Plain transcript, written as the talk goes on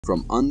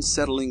From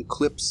unsettling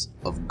clips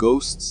of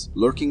ghosts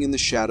lurking in the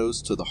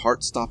shadows to the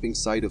heart-stopping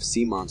sight of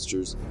sea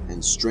monsters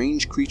and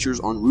strange creatures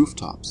on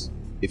rooftops,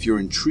 if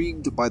you're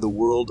intrigued by the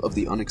world of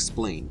the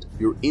unexplained,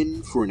 you're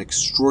in for an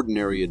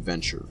extraordinary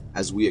adventure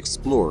as we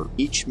explore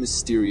each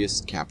mysterious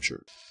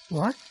capture.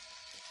 What?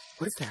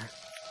 What is that?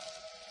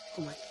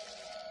 Oh my...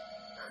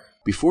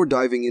 Before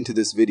diving into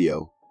this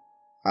video,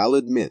 I'll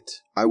admit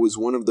I was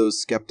one of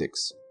those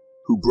skeptics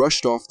who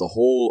brushed off the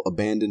whole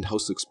abandoned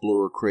house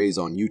explorer craze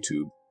on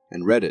YouTube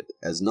and read it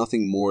as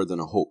nothing more than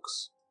a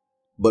hoax.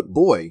 But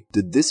boy,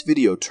 did this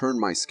video turn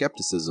my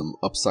skepticism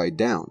upside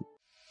down.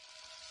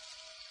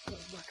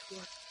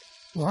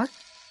 What?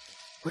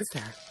 What is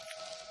that?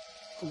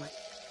 Oh my...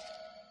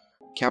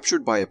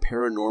 Captured by a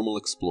paranormal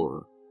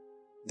explorer,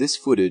 this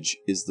footage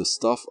is the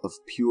stuff of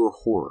pure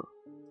horror.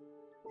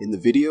 In the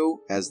video,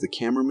 as the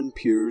cameraman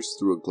peers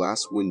through a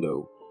glass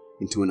window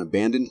into an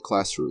abandoned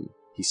classroom,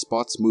 he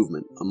spots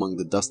movement among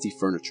the dusty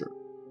furniture.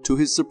 To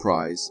his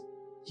surprise,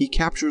 he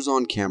captures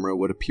on camera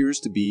what appears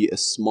to be a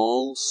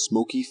small,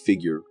 smoky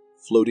figure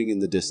floating in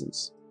the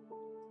distance.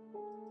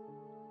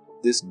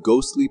 This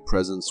ghostly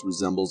presence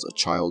resembles a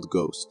child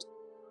ghost,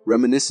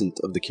 reminiscent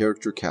of the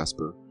character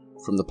Casper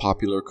from the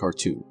popular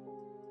cartoon.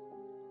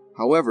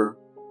 However,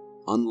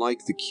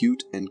 unlike the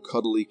cute and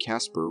cuddly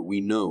Casper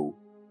we know,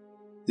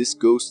 this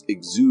ghost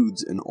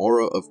exudes an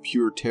aura of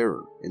pure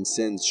terror and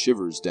sends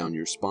shivers down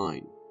your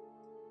spine.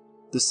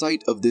 The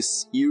sight of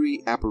this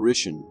eerie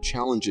apparition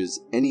challenges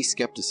any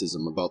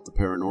skepticism about the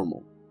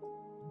paranormal,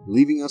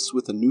 leaving us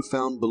with a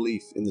newfound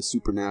belief in the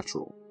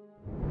supernatural.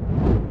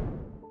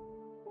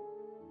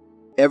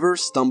 Ever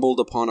stumbled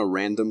upon a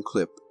random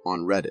clip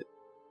on Reddit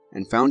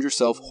and found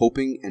yourself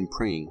hoping and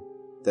praying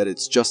that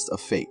it's just a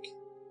fake?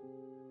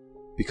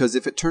 Because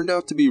if it turned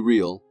out to be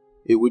real,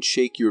 it would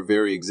shake your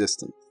very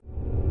existence.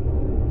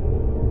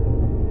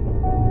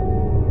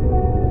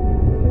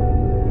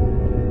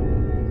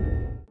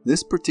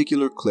 This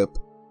particular clip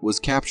was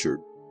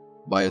captured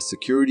by a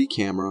security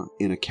camera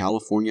in a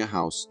California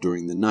house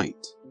during the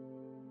night.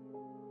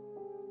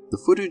 The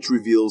footage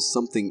reveals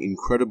something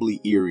incredibly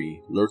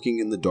eerie lurking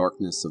in the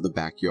darkness of the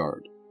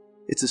backyard.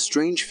 It's a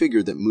strange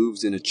figure that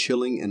moves in a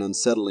chilling and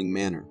unsettling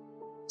manner,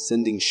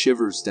 sending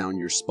shivers down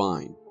your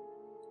spine.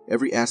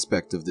 Every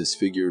aspect of this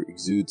figure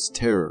exudes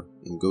terror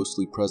and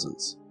ghostly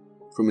presence,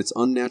 from its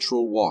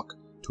unnatural walk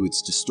to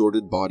its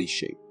distorted body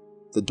shape.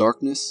 The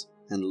darkness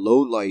and low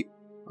light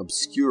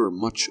obscure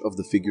much of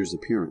the figure's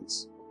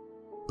appearance,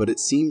 but it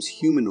seems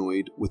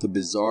humanoid with a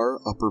bizarre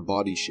upper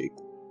body shape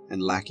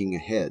and lacking a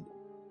head.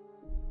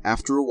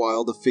 After a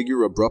while, the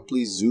figure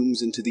abruptly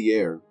zooms into the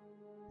air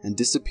and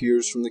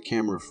disappears from the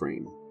camera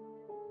frame,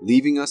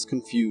 leaving us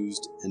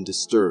confused and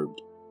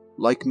disturbed.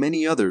 Like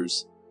many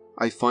others,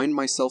 I find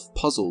myself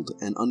puzzled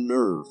and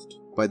unnerved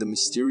by the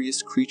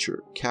mysterious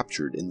creature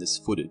captured in this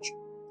footage.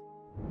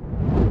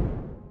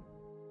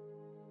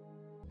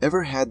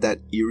 Ever had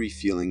that eerie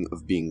feeling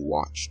of being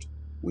watched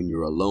when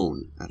you're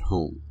alone at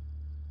home?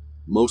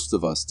 Most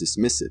of us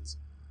dismiss it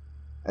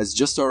as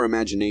just our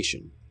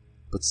imagination,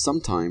 but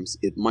sometimes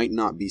it might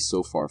not be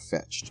so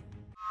far-fetched.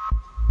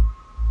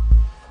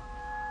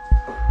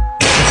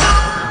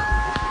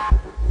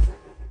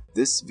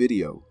 This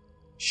video,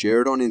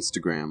 shared on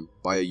Instagram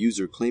by a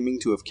user claiming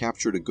to have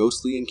captured a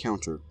ghostly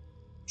encounter,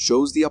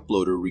 shows the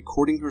uploader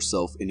recording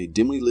herself in a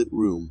dimly lit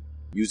room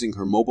using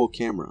her mobile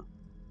camera.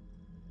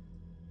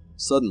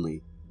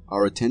 Suddenly,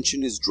 our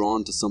attention is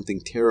drawn to something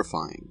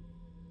terrifying,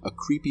 a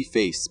creepy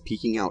face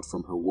peeking out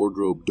from her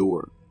wardrobe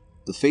door.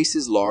 The face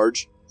is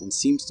large and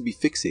seems to be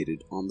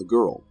fixated on the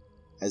girl,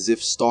 as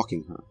if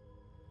stalking her.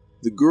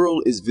 The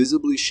girl is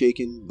visibly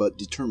shaken but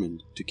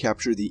determined to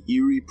capture the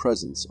eerie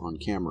presence on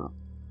camera.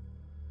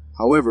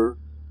 However,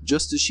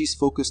 just as she's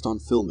focused on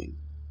filming,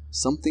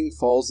 something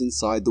falls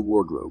inside the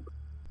wardrobe,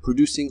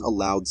 producing a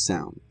loud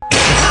sound.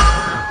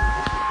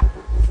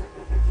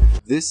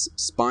 This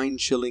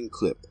spine-chilling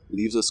clip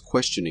leaves us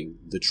questioning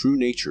the true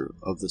nature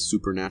of the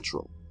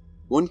supernatural.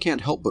 One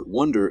can't help but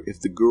wonder if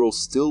the girl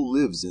still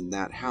lives in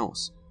that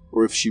house,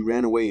 or if she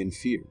ran away in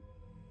fear.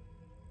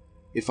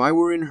 If I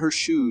were in her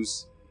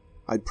shoes,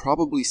 I'd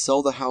probably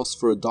sell the house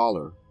for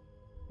 $1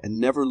 and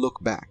never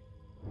look back.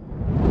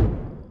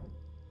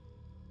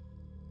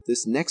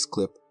 This next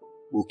clip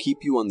will keep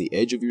you on the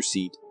edge of your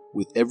seat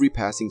with every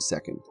passing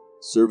second,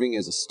 serving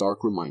as a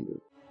stark reminder.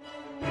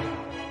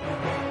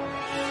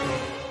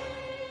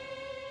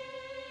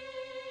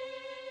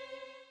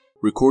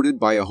 Recorded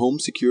by a home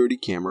security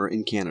camera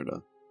in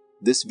Canada,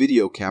 this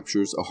video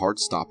captures a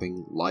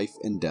heart-stopping life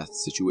and death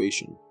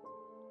situation.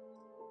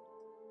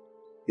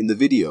 In the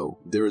video,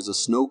 there is a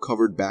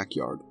snow-covered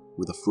backyard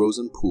with a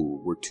frozen pool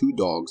where two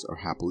dogs are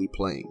happily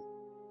playing.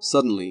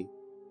 Suddenly,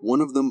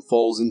 one of them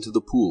falls into the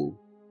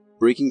pool,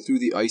 breaking through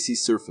the icy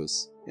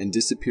surface and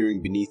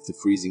disappearing beneath the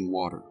freezing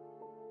water.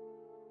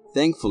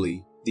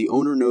 Thankfully, the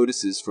owner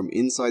notices from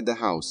inside the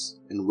house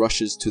and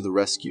rushes to the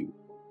rescue.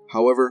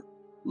 However,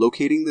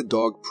 locating the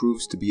dog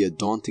proves to be a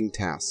daunting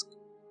task,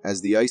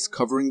 as the ice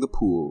covering the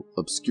pool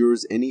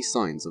obscures any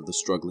signs of the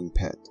struggling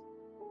pet.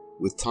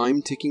 With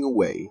time ticking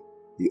away,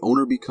 the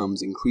owner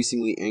becomes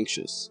increasingly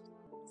anxious,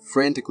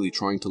 frantically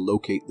trying to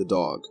locate the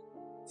dog.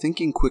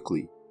 Thinking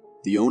quickly,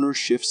 the owner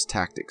shifts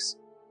tactics,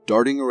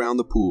 darting around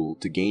the pool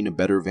to gain a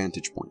better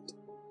vantage point.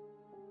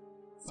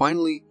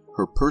 Finally,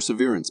 her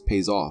perseverance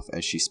pays off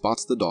as she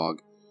spots the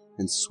dog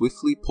and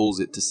swiftly pulls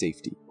it to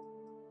safety.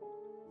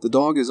 The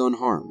dog is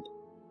unharmed,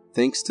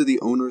 thanks to the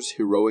owner's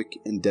heroic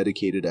and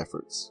dedicated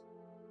efforts.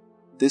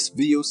 This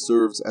video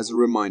serves as a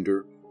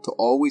reminder to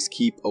always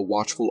keep a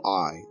watchful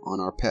eye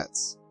on our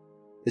pets,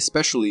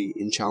 especially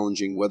in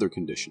challenging weather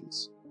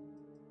conditions.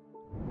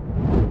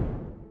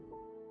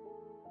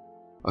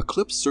 A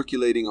clip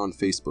circulating on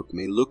Facebook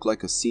may look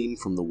like a scene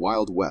from the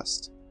Wild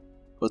West,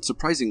 but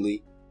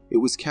surprisingly, it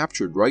was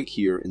captured right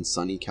here in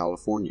sunny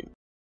California.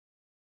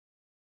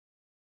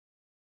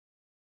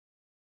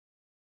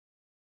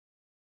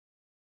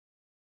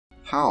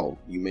 How,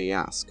 you may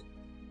ask?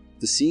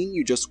 The scene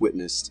you just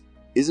witnessed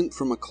isn't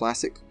from a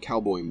classic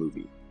cowboy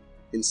movie.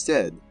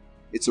 Instead,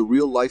 it's a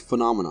real-life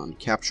phenomenon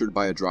captured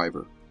by a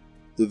driver.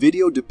 The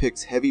video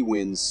depicts heavy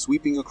winds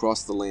sweeping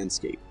across the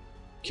landscape,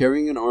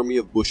 carrying an army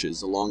of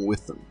bushes along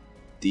with them.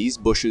 These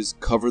bushes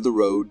cover the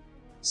road,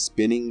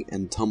 spinning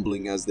and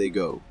tumbling as they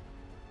go.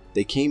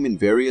 They came in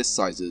various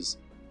sizes,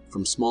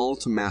 from small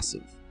to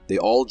massive. They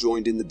all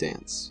joined in the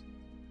dance.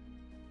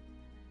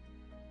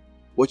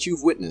 What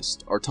you've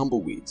witnessed are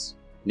tumbleweeds,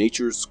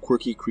 nature's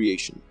quirky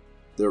creation.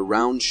 Their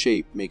round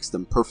shape makes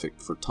them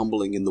perfect for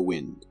tumbling in the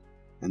wind,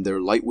 and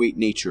their lightweight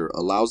nature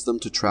allows them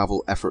to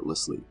travel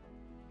effortlessly.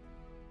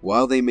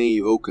 While they may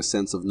evoke a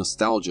sense of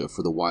nostalgia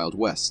for the Wild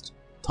West,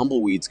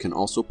 tumbleweeds can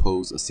also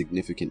pose a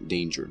significant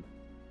danger,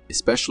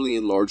 especially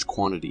in large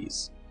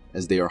quantities,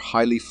 as they are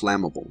highly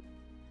flammable.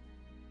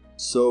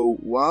 So,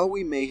 while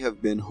we may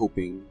have been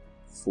hoping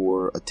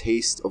for a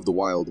taste of the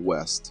Wild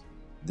West,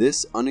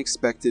 this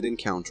unexpected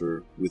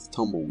encounter with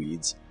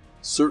tumbleweeds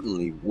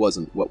certainly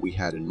wasn't what we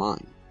had in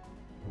mind.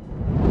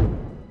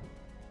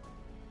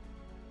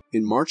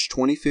 In March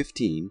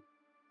 2015,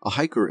 a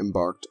hiker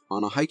embarked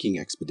on a hiking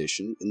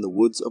expedition in the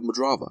woods of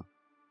Modrava,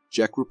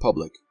 Czech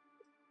Republic,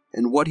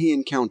 and what he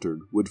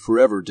encountered would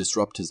forever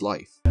disrupt his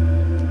life.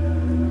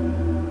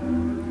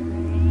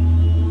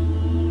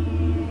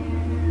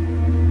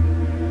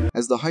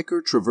 As the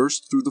hiker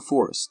traversed through the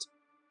forest,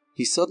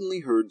 he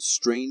suddenly heard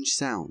strange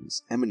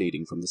sounds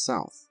emanating from the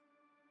south.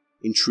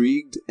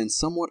 Intrigued and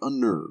somewhat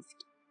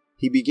unnerved,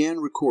 he began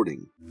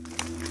recording,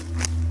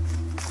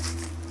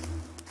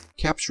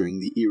 capturing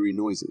the eerie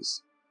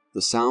noises.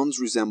 The sounds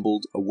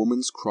resembled a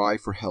woman's cry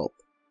for help,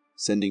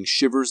 sending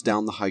shivers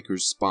down the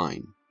hiker's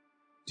spine.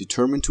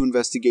 Determined to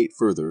investigate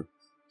further,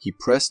 he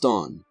pressed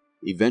on,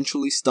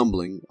 eventually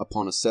stumbling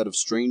upon a set of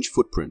strange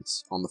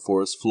footprints on the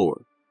forest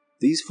floor.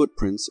 These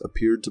footprints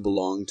appeared to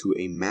belong to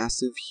a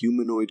massive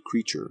humanoid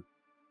creature,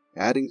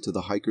 adding to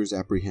the hiker's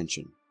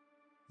apprehension.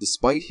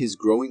 Despite his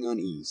growing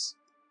unease,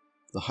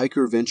 the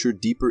hiker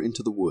ventured deeper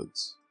into the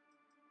woods.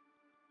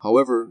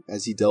 However,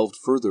 as he delved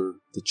further,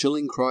 the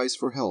chilling cries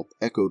for help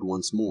echoed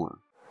once more,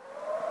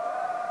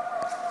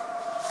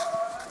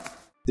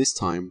 this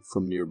time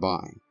from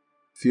nearby.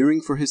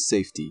 Fearing for his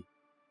safety,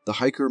 the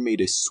hiker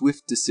made a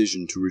swift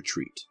decision to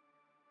retreat,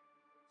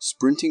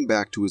 sprinting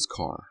back to his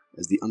car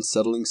as the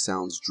unsettling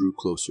sounds drew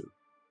closer.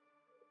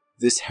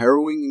 This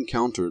harrowing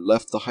encounter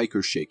left the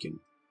hiker shaken,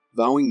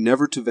 vowing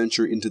never to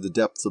venture into the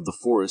depths of the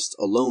forest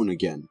alone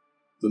again.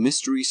 The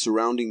mystery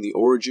surrounding the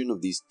origin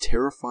of these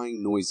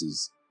terrifying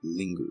noises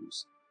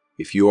lingers.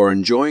 If you are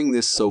enjoying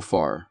this so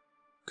far,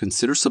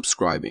 consider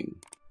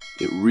subscribing.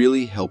 It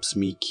really helps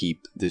me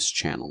keep this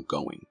channel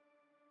going.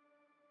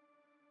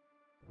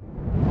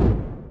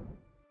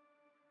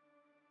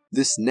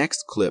 This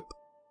next clip,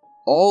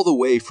 all the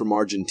way from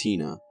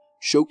Argentina,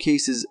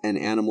 showcases an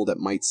animal that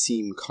might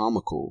seem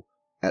comical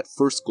at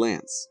first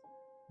glance,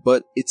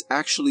 but it's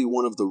actually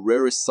one of the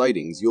rarest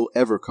sightings you'll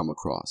ever come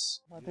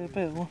across.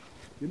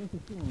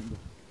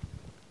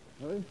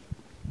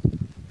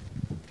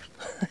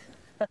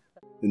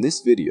 In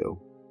this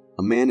video,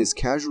 a man is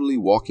casually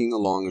walking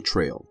along a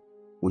trail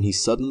when he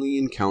suddenly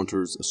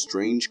encounters a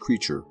strange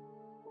creature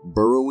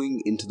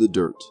burrowing into the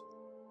dirt.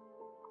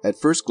 At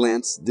first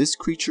glance, this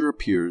creature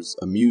appears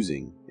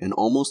amusing and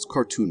almost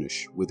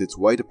cartoonish with its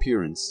white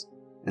appearance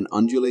and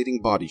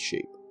undulating body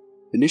shape.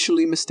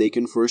 Initially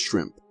mistaken for a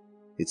shrimp,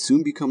 it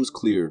soon becomes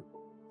clear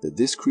that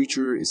this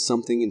creature is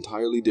something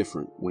entirely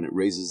different when it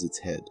raises its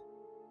head.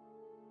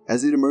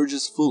 As it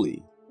emerges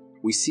fully,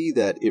 we see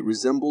that it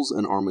resembles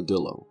an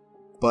armadillo.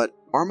 But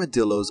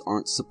armadillos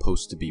aren't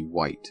supposed to be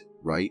white,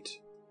 right?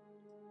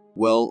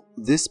 Well,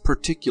 this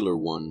particular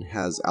one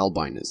has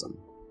albinism,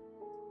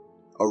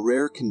 a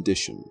rare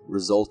condition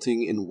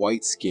resulting in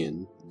white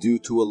skin due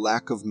to a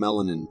lack of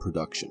melanin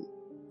production.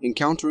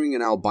 Encountering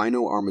an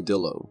albino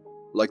armadillo,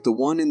 like the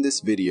one in this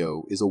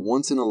video, is a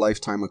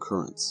once-in-a-lifetime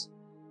occurrence,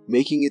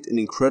 making it an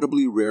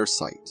incredibly rare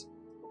sight.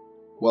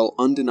 While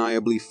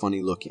undeniably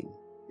funny-looking,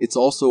 it's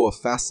also a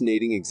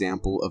fascinating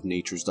example of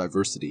nature's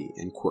diversity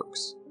and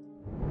quirks.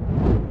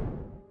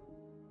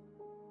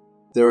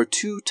 There are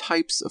two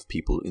types of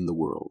people in the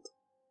world: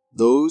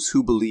 those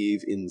who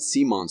believe in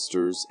sea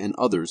monsters and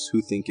others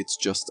who think it's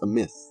just a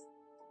myth.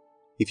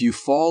 If you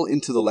fall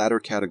into the latter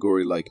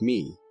category like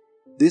me,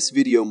 this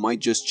video might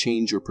just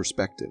change your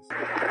perspective. Look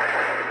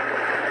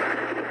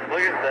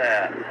at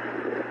that.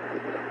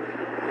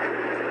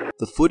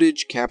 The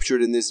footage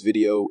captured in this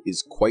video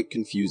is quite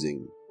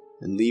confusing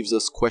and leaves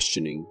us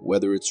questioning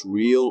whether it's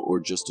real or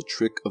just a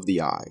trick of the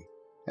eye.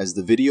 As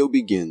the video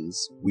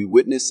begins, we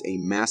witness a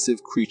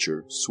massive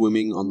creature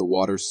swimming on the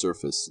water's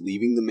surface,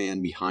 leaving the man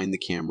behind the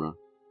camera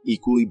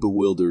equally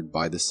bewildered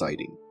by the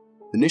sighting.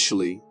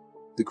 Initially,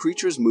 the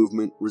creature's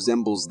movement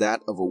resembles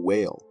that of a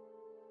whale,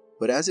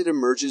 but as it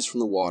emerges from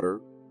the water,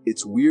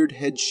 its weird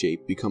head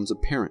shape becomes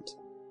apparent,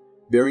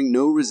 bearing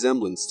no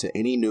resemblance to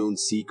any known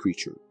sea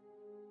creature.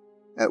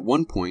 At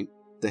one point,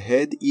 the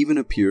head even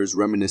appears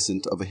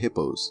reminiscent of a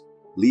hippo's,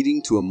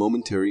 leading to a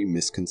momentary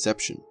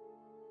misconception.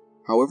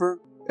 However,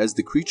 as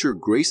the creature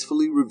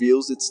gracefully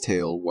reveals its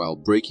tail while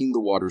breaking the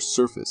water's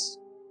surface,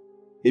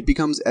 it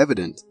becomes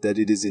evident that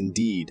it is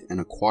indeed an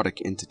aquatic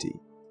entity.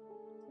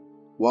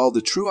 While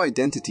the true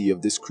identity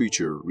of this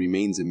creature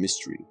remains a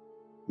mystery,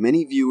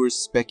 many viewers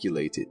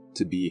speculate it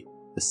to be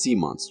a sea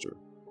monster,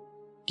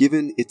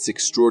 given its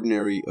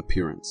extraordinary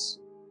appearance.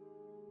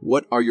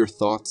 What are your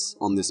thoughts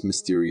on this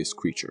mysterious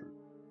creature?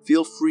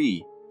 Feel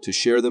free to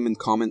share them in the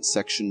comment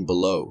section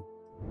below.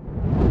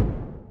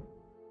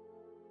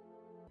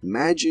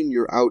 Imagine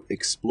you're out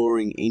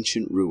exploring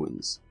ancient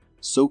ruins,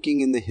 soaking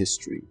in the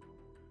history,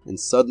 and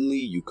suddenly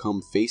you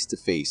come face to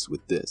face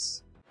with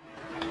this.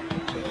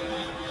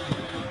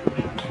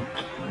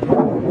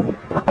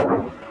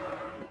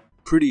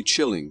 Pretty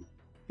chilling,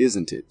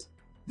 isn't it?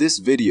 This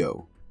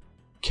video,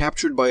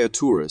 captured by a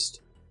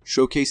tourist,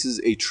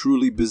 showcases a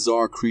truly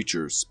bizarre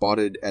creature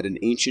spotted at an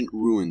ancient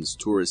ruins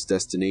tourist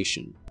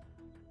destination.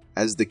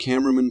 As the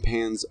cameraman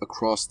pans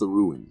across the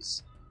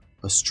ruins,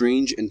 a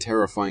strange and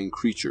terrifying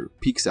creature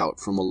peeks out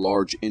from a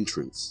large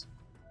entrance.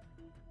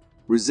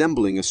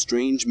 Resembling a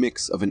strange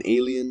mix of an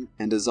alien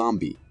and a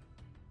zombie,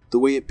 the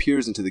way it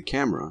peers into the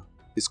camera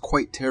is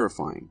quite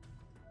terrifying.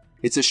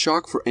 It's a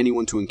shock for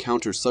anyone to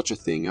encounter such a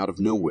thing out of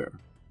nowhere,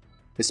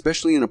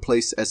 especially in a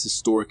place as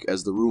historic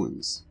as the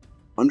ruins.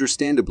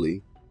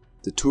 Understandably,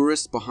 the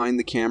tourist behind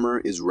the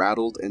camera is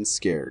rattled and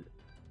scared,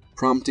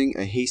 prompting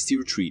a hasty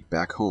retreat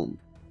back home.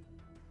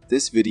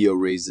 This video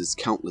raises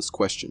countless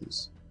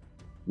questions.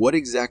 What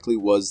exactly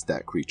was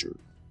that creature?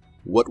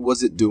 What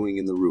was it doing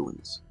in the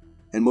ruins?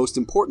 And most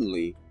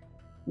importantly,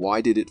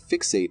 why did it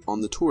fixate on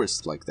the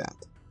tourist like that?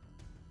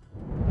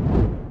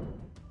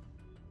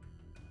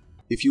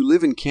 If you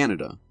live in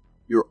Canada,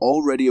 you're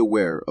already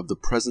aware of the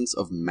presence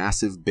of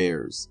massive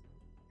bears,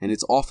 and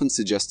it's often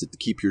suggested to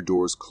keep your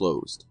doors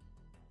closed.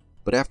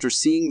 But after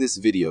seeing this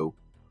video,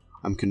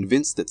 I'm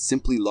convinced that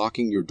simply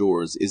locking your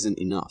doors isn't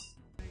enough.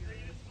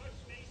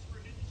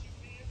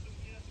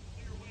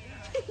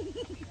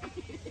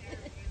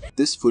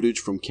 This footage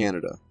from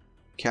Canada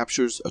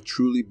captures a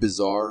truly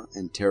bizarre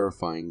and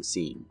terrifying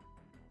scene.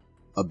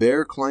 A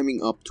bear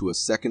climbing up to a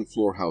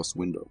second-floor house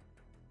window.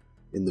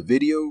 In the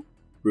video,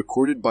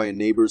 recorded by a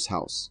neighbor's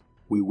house,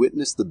 we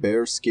witness the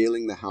bear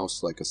scaling the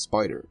house like a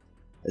spider,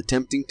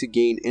 attempting to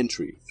gain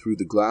entry through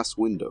the glass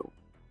window.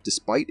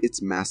 Despite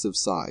its massive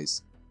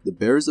size, the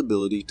bear's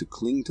ability to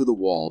cling to the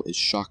wall is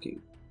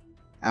shocking.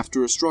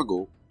 After a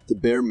struggle, the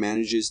bear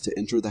manages to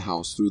enter the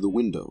house through the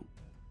window,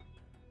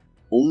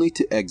 only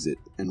to exit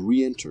and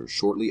re-enter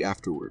shortly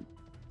afterward.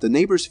 The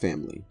neighbor's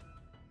family,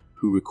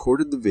 who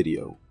recorded the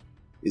video,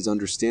 is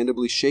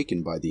understandably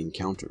shaken by the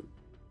encounter.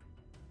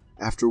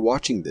 After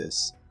watching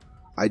this,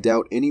 I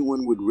doubt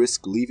anyone would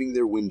risk leaving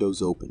their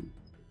windows open,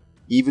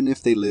 even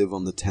if they live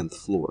on the 10th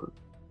floor.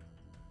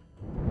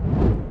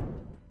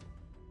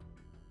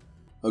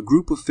 A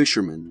group of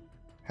fishermen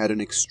had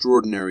an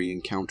extraordinary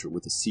encounter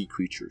with a sea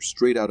creature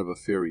straight out of a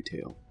fairy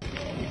tale.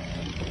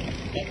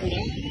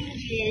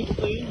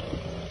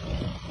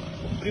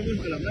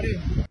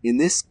 In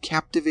this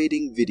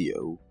captivating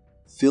video,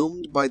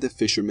 filmed by the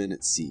fishermen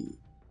at sea,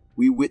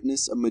 we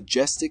witness a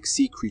majestic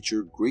sea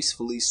creature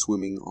gracefully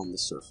swimming on the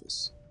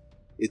surface.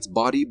 Its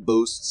body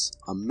boasts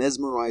a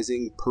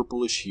mesmerizing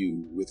purplish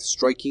hue with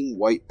striking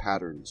white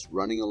patterns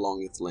running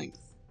along its length.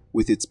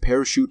 With its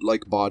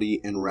parachute-like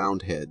body and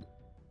round head,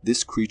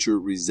 this creature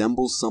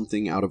resembles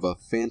something out of a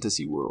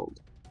fantasy world,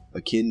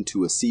 akin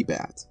to a sea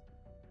bat.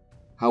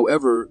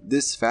 However,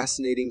 this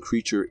fascinating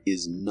creature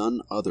is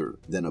none other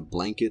than a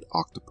blanket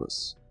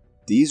octopus.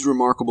 These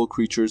remarkable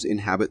creatures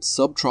inhabit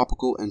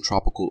subtropical and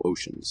tropical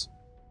oceans,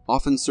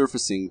 often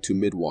surfacing to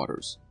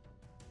midwaters.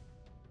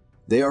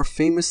 They are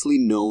famously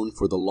known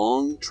for the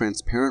long,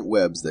 transparent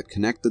webs that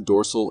connect the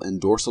dorsal and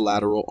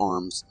dorsolateral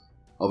arms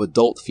of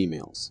adult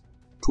females.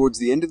 Towards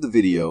the end of the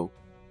video,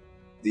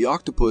 the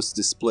octopus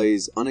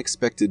displays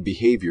unexpected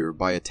behavior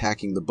by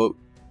attacking the boat,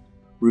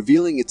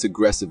 revealing its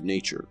aggressive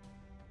nature.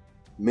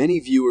 Many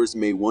viewers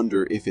may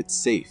wonder if it's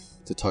safe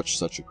to touch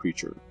such a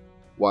creature.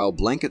 While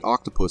blanket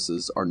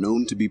octopuses are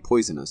known to be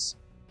poisonous,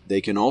 they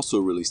can also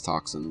release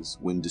toxins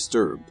when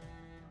disturbed,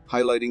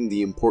 highlighting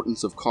the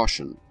importance of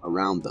caution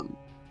around them.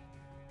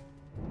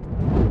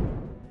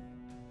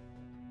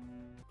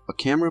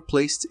 camera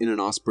placed in an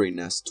osprey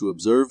nest to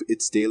observe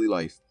its daily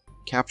life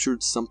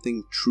captured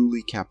something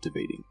truly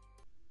captivating.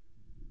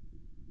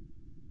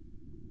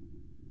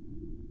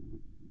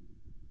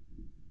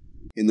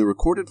 In the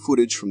recorded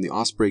footage from the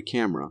osprey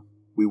camera,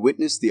 we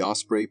witnessed the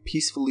osprey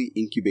peacefully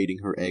incubating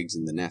her eggs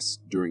in the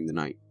nest during the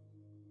night.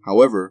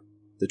 However,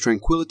 the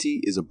tranquility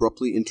is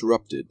abruptly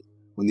interrupted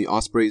when the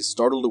osprey is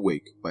startled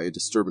awake by a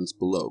disturbance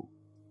below.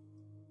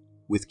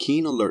 With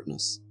keen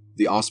alertness,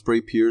 the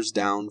osprey peers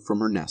down from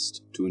her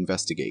nest to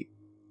investigate.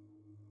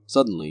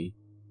 Suddenly,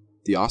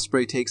 the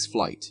osprey takes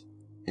flight,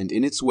 and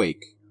in its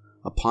wake,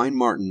 a pine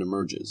marten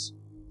emerges,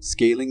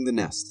 scaling the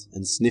nest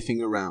and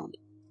sniffing around.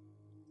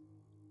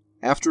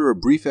 After a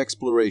brief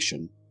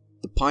exploration,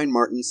 the pine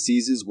marten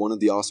seizes one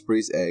of the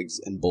osprey's eggs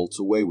and bolts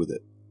away with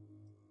it.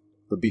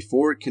 But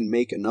before it can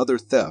make another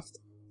theft,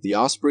 the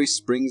osprey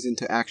springs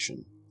into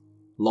action,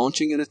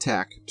 launching an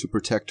attack to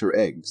protect her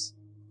eggs.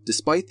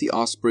 Despite the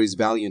osprey's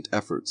valiant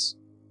efforts,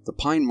 the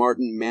pine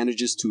marten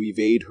manages to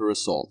evade her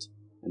assault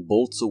and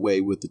bolts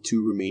away with the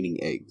 2 remaining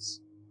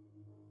eggs.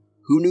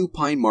 Who knew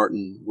pine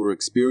marten were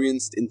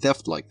experienced in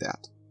theft like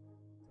that?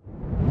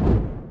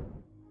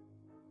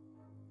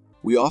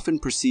 We often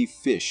perceive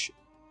fish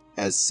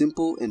as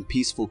simple and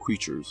peaceful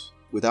creatures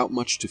without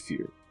much to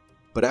fear,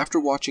 but after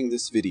watching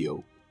this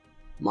video,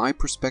 my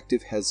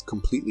perspective has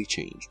completely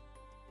changed.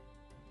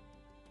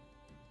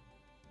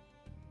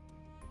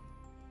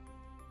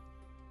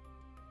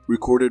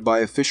 Recorded by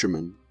a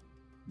fisherman,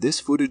 this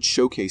footage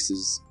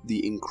showcases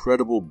the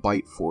incredible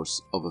bite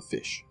force of a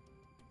fish.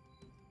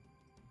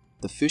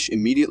 The fish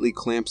immediately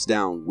clamps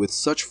down with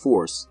such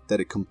force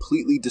that it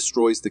completely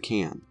destroys the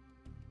can.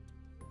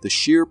 The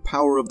sheer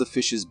power of the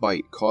fish's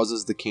bite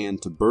causes the can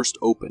to burst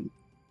open,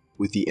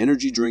 with the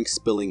energy drink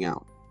spilling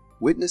out.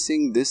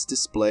 Witnessing this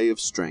display of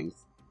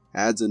strength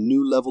adds a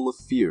new level of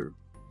fear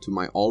to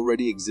my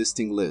already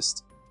existing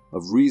list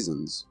of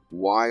reasons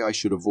why I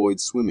should avoid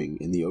swimming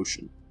in the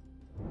ocean.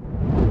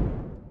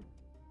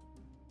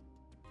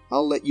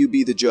 I'll let you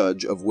be the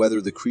judge of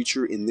whether the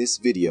creature in this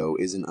video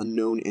is an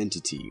unknown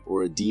entity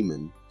or a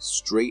demon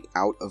straight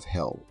out of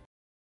hell.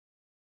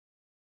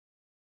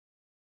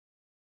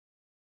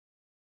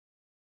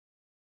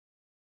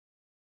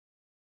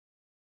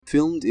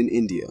 Filmed in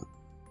India,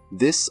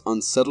 this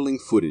unsettling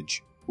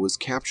footage was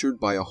captured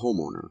by a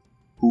homeowner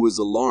who was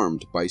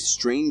alarmed by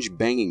strange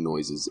banging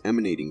noises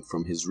emanating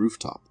from his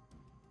rooftop.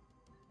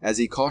 As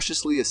he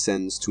cautiously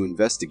ascends to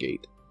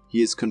investigate,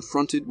 he is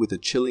confronted with a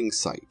chilling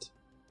sight.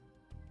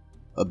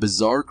 A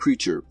bizarre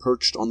creature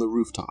perched on the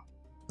rooftop.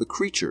 The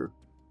creature,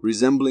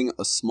 resembling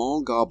a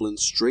small goblin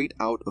straight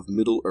out of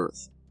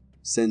Middle-earth,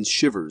 sends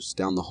shivers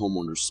down the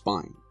homeowner's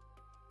spine.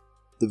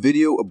 The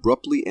video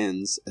abruptly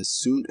ends as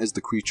soon as the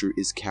creature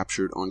is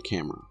captured on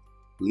camera,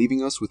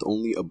 leaving us with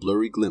only a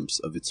blurry glimpse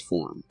of its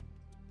form.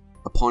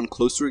 Upon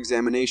closer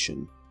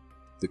examination,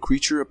 the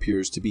creature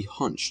appears to be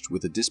hunched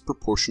with a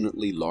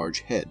disproportionately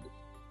large head,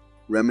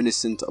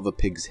 reminiscent of a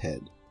pig's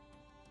head.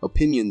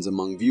 Opinions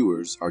among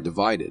viewers are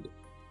divided,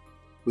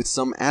 with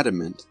some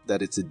adamant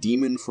that it's a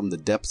demon from the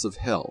depths of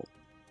hell,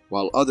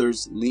 while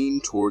others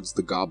lean towards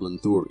the goblin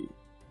theory.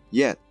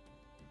 Yet,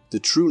 the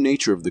true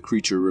nature of the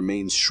creature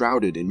remains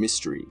shrouded in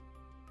mystery,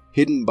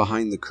 hidden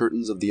behind the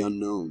curtains of the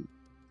unknown.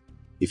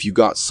 If you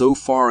got so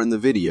far in the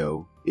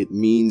video, it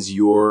means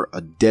you're a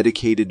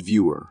dedicated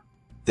viewer.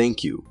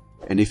 Thank you.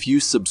 And if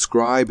you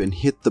subscribe and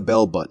hit the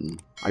bell button,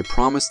 I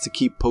promise to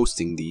keep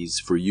posting these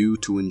for you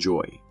to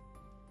enjoy.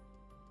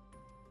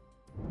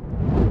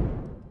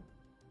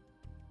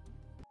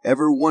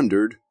 Ever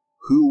wondered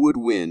who would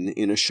win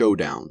in a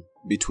showdown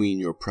between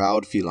your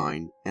proud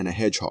feline and a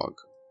hedgehog?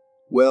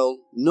 Well,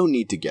 no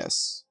need to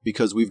guess,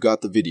 because we've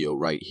got the video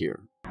right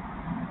here.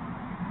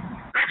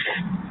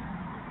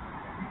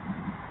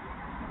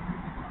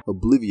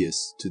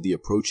 Oblivious to the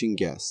approaching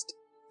guest,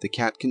 the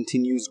cat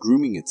continues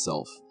grooming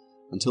itself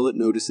until it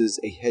notices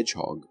a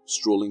hedgehog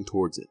strolling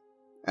towards it.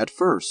 At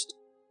first,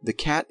 the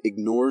cat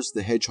ignores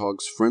the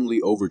hedgehog's friendly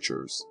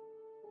overtures,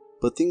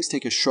 but things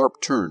take a sharp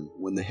turn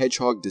when the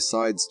hedgehog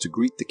decides to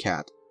greet the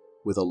cat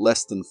with a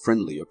less than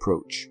friendly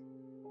approach.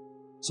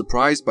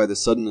 Surprised by the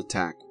sudden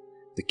attack,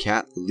 the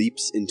cat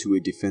leaps into a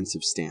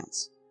defensive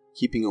stance,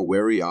 keeping a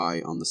wary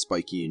eye on the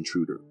spiky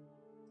intruder.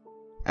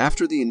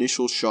 After the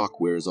initial shock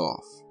wears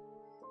off,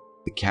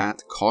 the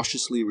cat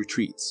cautiously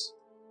retreats,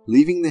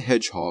 leaving the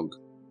hedgehog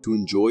to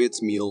enjoy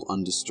its meal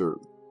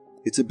undisturbed.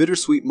 It's a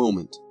bittersweet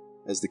moment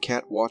as the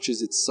cat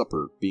watches its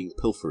supper being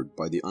pilfered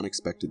by the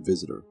unexpected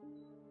visitor.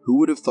 Who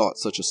would have thought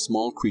such a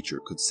small creature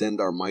could send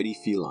our mighty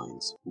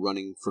felines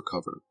running for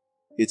cover?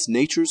 It's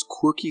nature's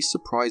quirky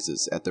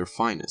surprises at their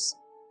finest.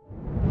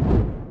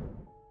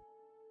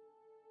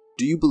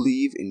 Do you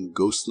believe in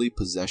ghostly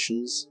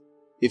possessions?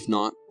 If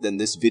not, then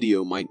this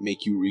video might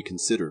make you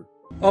reconsider.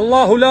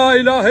 الله لا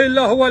إله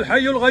إلا هو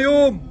الحي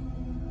القيوم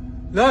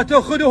لا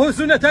تأخذه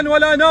سنة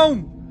ولا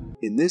نوم.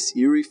 In this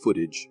eerie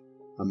footage,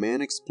 a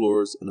man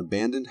explores an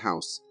abandoned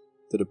house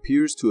that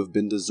appears to have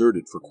been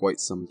deserted for quite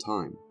some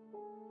time.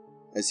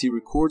 As he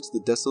records the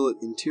desolate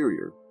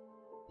interior,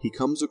 he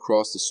comes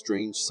across a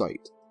strange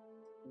sight.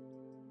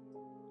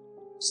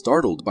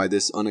 Startled by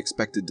this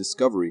unexpected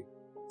discovery,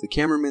 the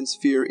cameraman's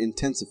fear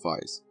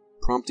intensifies,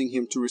 prompting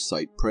him to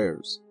recite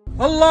prayers.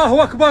 Allahu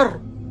Akbar!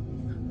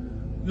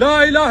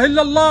 La ilaha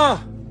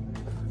illallah!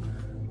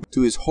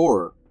 To his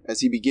horror, as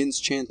he begins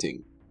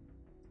chanting,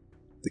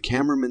 the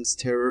cameraman's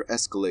terror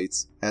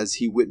escalates as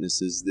he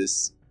witnesses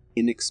this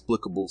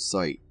inexplicable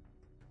sight.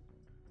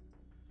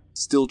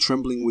 Still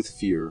trembling with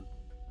fear,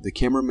 the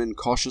cameraman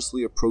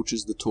cautiously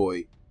approaches the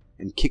toy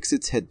and kicks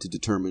its head to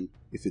determine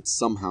if it's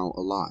somehow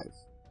alive.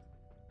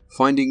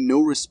 Finding no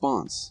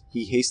response,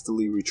 he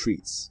hastily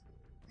retreats,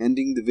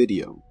 ending the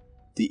video.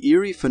 The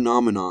eerie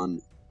phenomenon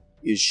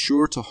is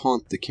sure to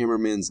haunt the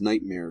cameraman's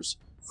nightmares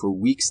for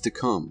weeks to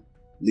come,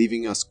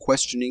 leaving us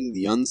questioning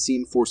the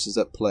unseen forces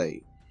at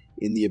play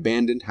in the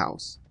abandoned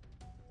house.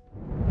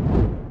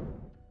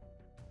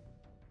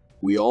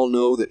 We all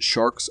know that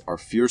sharks are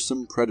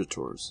fearsome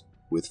predators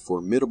with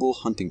formidable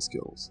hunting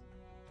skills.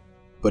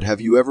 But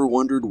have you ever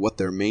wondered what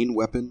their main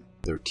weapon,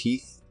 their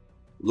teeth,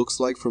 looks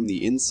like from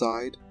the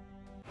inside?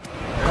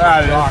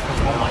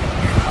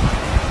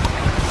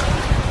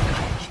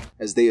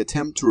 As they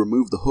attempt to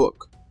remove the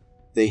hook,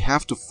 they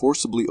have to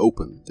forcibly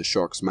open the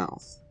shark's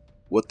mouth.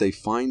 What they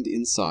find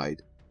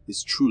inside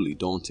is truly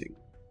daunting.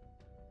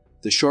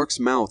 The shark's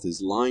mouth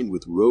is lined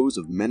with rows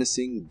of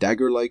menacing,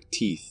 dagger-like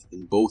teeth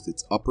in both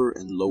its upper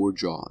and lower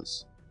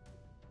jaws.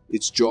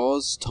 Its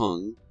jaws,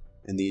 tongue,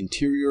 and the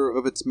interior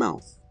of its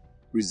mouth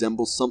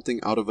resemble something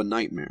out of a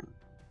nightmare.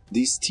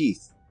 These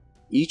teeth,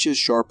 each as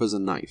sharp as a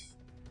knife,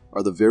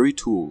 are the very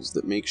tools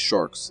that make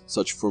sharks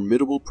such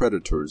formidable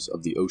predators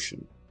of the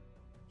ocean.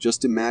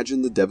 Just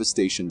imagine the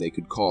devastation they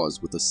could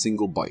cause with a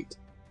single bite.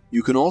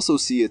 You can also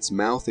see its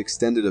mouth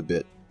extended a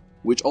bit,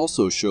 which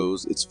also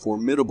shows its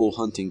formidable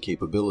hunting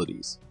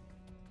capabilities.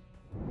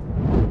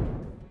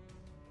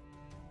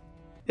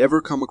 Ever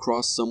come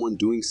across someone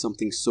doing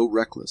something so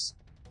reckless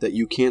that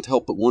you can't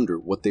help but wonder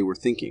what they were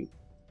thinking?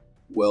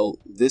 Well,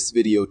 this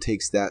video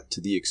takes that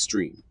to the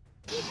extreme.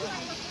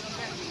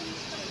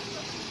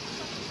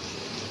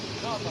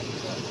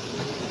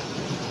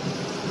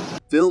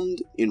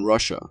 Filmed in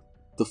Russia,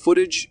 the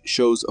footage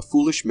shows a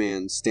foolish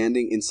man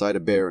standing inside a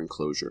bear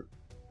enclosure.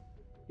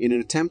 In an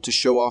attempt to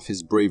show off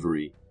his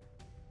bravery,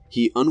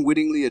 he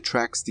unwittingly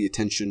attracts the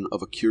attention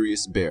of a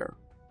curious bear.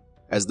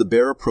 As the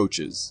bear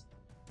approaches,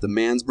 the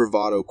man's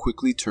bravado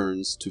quickly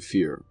turns to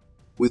fear.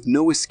 With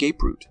no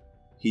escape route,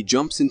 he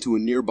jumps into a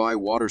nearby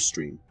water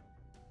stream.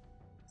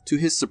 To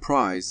his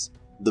surprise,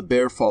 the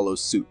bear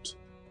follows suit.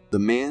 The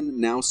man,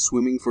 now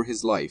swimming for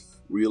his life,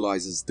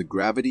 realizes the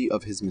gravity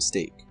of his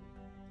mistake.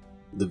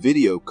 The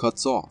video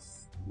cuts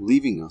off,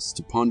 leaving us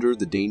to ponder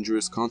the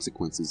dangerous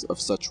consequences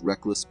of such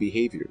reckless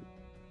behavior.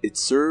 It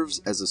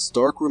serves as a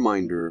stark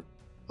reminder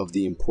of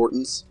the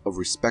importance of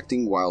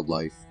respecting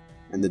wildlife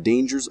and the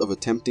dangers of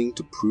attempting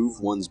to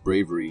prove one's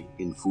bravery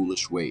in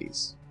foolish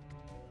ways.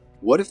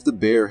 What if the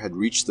bear had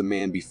reached the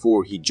man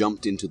before he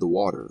jumped into the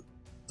water?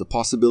 The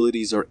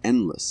possibilities are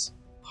endless,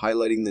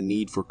 highlighting the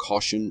need for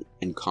caution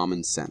and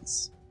common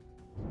sense.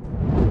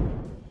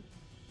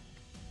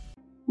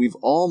 We've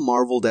all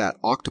marveled at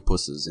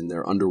octopuses in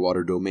their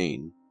underwater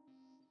domain,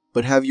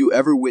 but have you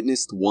ever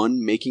witnessed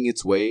one making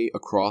its way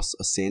across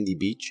a sandy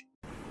beach?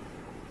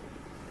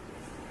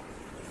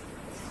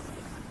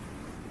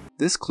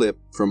 This clip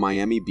from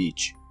Miami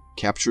Beach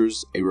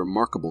captures a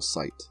remarkable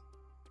sight.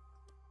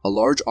 A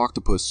large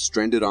octopus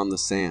stranded on the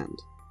sand,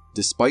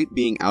 despite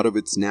being out of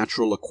its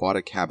natural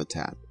aquatic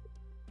habitat.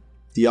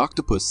 The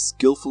octopus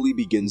skillfully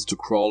begins to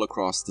crawl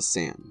across the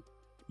sand.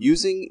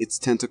 Using its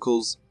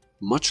tentacles,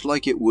 much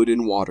like it would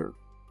in water,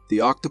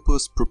 the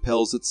octopus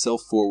propels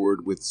itself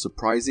forward with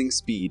surprising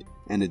speed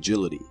and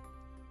agility.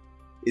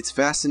 It's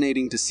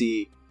fascinating to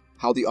see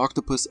how the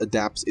octopus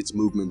adapts its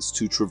movements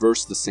to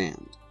traverse the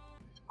sand,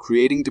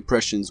 creating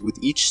depressions with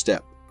each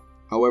step.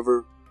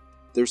 However,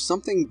 there's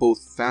something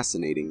both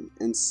fascinating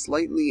and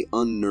slightly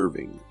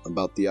unnerving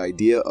about the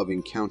idea of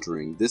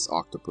encountering this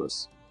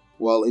octopus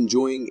while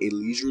enjoying a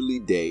leisurely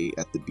day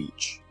at the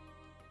beach.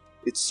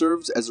 It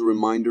serves as a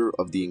reminder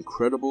of the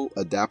incredible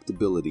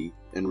adaptability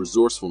and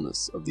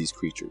resourcefulness of these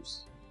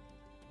creatures,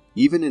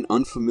 even in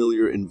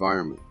unfamiliar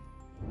environments.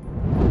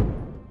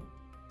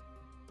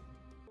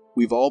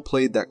 We've all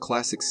played that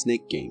classic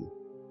snake game,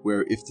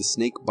 where if the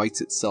snake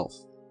bites itself,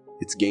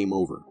 it's game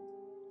over.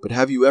 But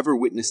have you ever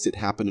witnessed it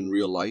happen in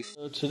real life?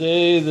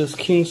 Today, this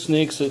king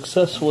snake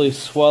successfully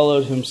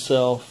swallowed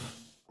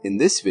himself. In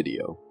this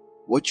video,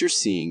 what you're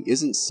seeing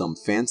isn't some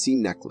fancy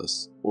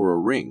necklace or a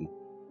ring,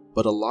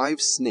 but a live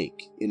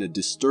snake in a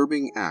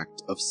disturbing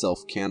act of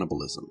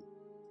self-cannibalism.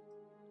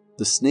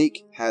 The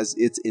snake has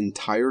its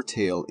entire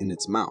tail in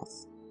its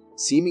mouth,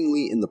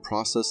 seemingly in the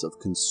process of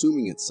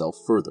consuming itself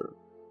further.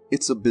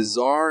 It's a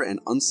bizarre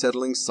and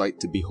unsettling sight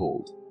to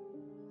behold.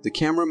 The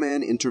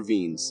cameraman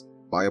intervenes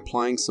by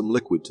applying some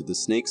liquid to the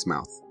snake's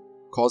mouth,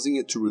 causing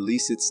it to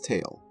release its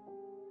tail.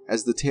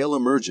 As the tail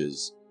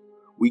emerges,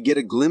 we get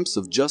a glimpse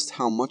of just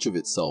how much of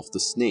itself the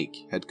snake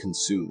had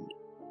consumed.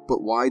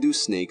 But why do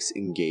snakes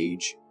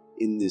engage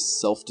in this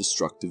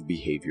self-destructive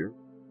behavior?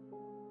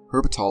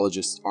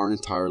 Herpetologists aren't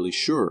entirely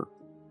sure,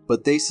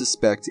 but they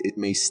suspect it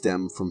may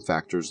stem from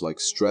factors like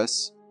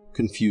stress,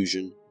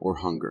 confusion, or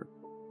hunger.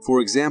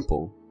 For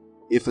example,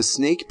 if a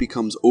snake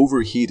becomes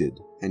overheated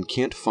and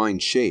can't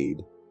find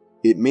shade,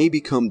 it may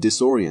become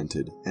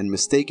disoriented and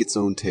mistake its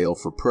own tail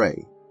for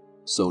prey.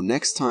 So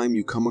next time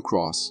you come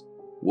across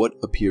what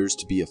appears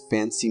to be a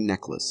fancy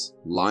necklace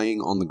lying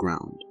on the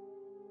ground,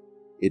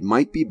 it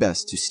might be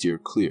best to steer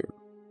clear.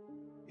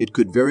 It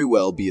could very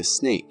well be a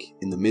snake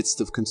in the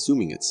midst of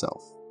consuming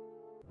itself.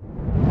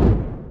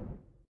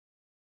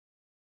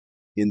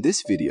 In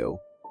this video,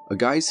 a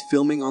guy's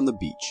filming on the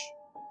beach,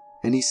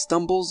 and he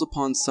stumbles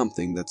upon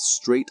something that's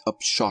straight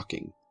up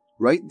shocking.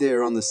 Right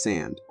there on the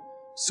sand,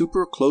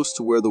 super close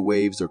to where the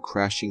waves are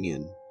crashing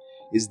in,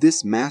 is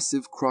this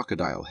massive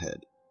crocodile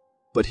head.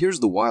 But here's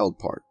the wild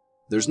part.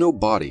 There's no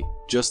body,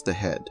 just the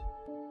head.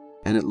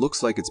 And it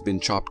looks like it's been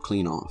chopped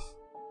clean off.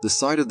 The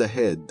side of the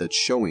head that's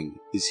showing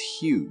is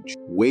huge,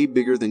 way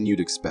bigger than you'd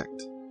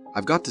expect.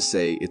 I've got to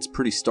say, it's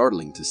pretty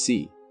startling to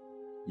see.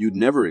 You'd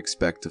never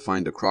expect to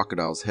find a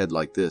crocodile's head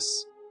like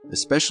this,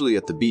 especially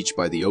at the beach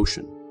by the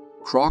ocean.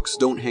 Crocs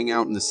don't hang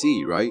out in the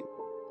sea, right?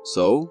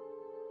 So,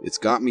 it's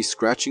got me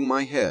scratching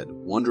my head,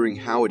 wondering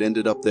how it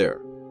ended up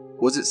there.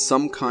 Was it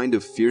some kind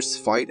of fierce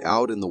fight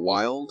out in the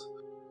wild?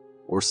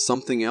 Or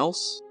something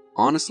else?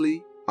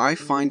 Honestly, I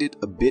find it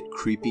a bit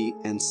creepy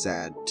and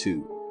sad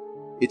too.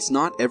 It's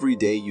not every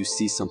day you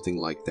see something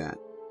like that,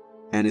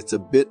 and it's a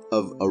bit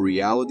of a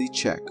reality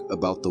check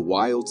about the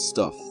wild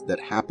stuff that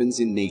happens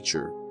in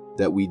nature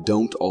that we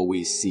don't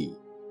always see.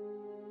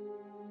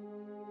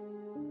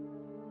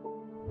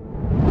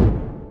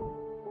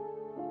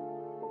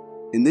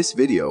 In this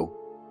video,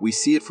 we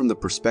see it from the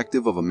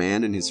perspective of a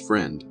man and his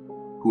friend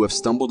who have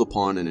stumbled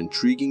upon an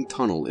intriguing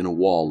tunnel in a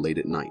wall late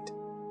at night.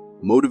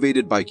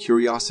 Motivated by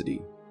curiosity,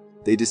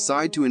 they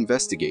decide to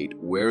investigate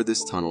where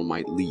this tunnel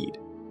might lead.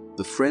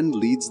 The friend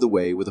leads the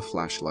way with a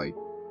flashlight,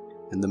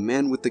 and the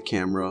man with the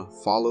camera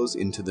follows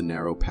into the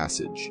narrow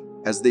passage.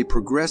 As they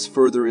progress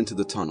further into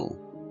the tunnel,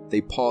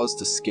 they pause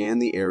to scan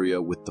the area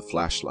with the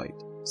flashlight.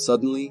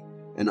 Suddenly,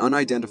 an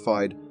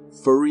unidentified,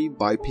 furry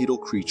bipedal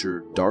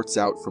creature darts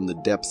out from the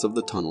depths of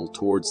the tunnel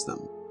towards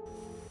them.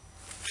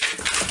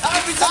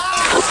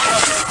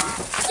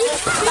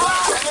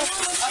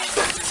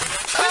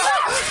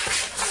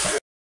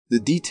 The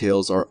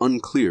details are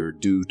unclear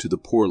due to the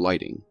poor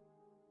lighting,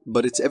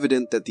 but it's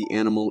evident that the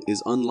animal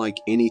is unlike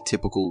any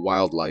typical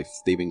wildlife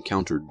they've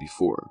encountered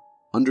before.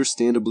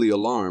 Understandably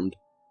alarmed,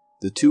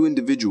 the two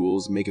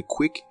individuals make a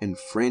quick and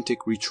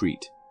frantic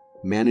retreat,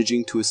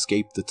 managing to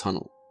escape the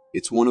tunnel.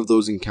 It's one of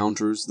those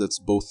encounters that's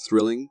both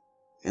thrilling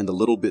and a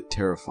little bit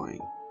terrifying.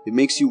 It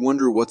makes you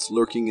wonder what's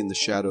lurking in the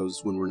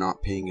shadows when we're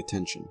not paying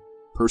attention.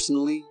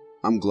 Personally,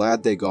 I'm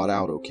glad they got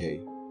out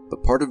okay,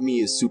 but part of me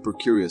is super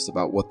curious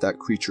about what that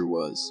creature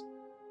was.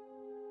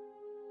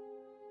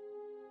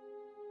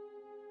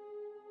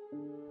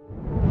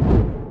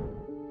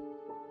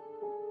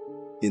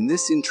 In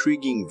this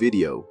intriguing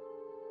video,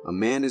 a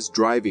man is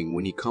driving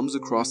when he comes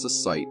across a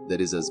sight that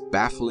is as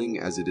baffling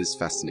as it is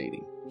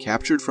fascinating.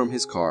 Captured from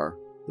his car,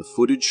 the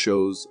footage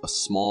shows a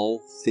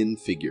small, thin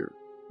figure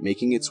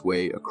making its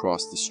way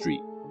across the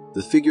street.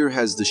 The figure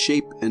has the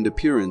shape and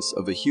appearance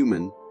of a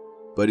human,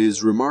 but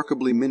is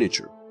remarkably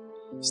miniature,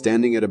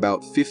 standing at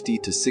about 50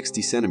 to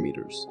 60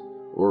 centimeters,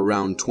 or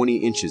around 20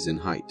 inches in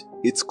height.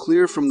 It's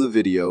clear from the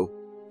video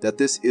that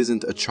this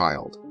isn't a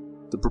child.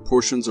 The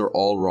proportions are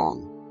all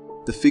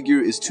wrong. The figure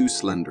is too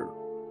slender,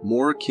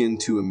 more akin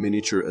to a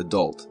miniature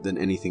adult than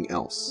anything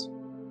else.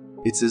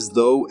 It's as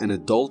though an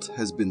adult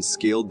has been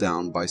scaled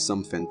down by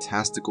some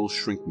fantastical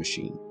shrink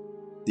machine.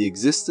 The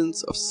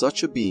existence of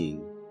such a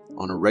being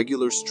on a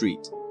regular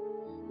street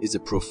is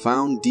a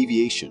profound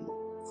deviation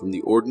from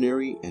the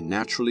ordinary and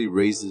naturally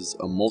raises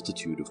a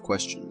multitude of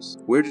questions.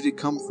 Where did it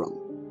come from?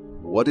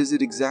 What is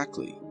it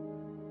exactly?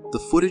 The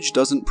footage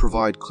doesn't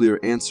provide clear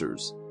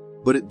answers,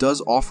 but it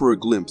does offer a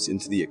glimpse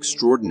into the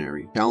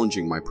extraordinary,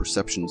 challenging my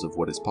perceptions of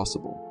what is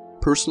possible.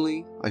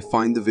 Personally, I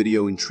find the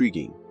video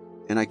intriguing,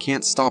 and I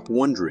can't stop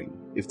wondering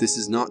if this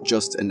is not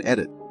just an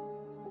edit.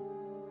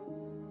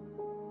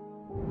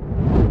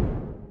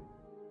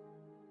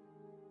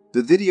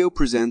 The video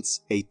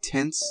presents a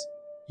tense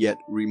yet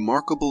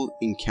remarkable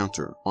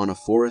encounter on a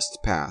forest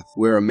path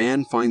where a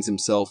man finds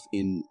himself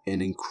in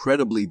an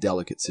incredibly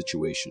delicate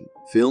situation.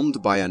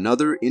 Filmed by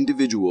another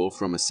individual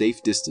from a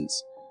safe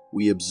distance,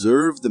 we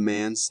observe the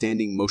man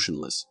standing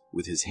motionless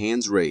with his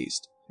hands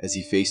raised as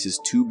he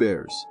faces two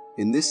bears.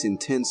 In this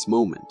intense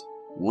moment,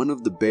 one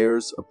of the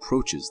bears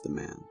approaches the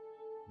man,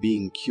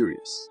 being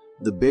curious.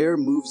 The bear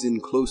moves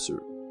in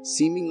closer,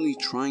 seemingly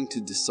trying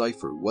to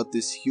decipher what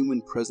this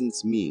human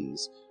presence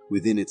means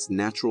within its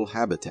natural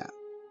habitat.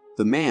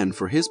 The man,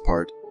 for his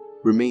part,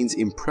 remains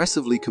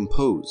impressively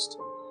composed,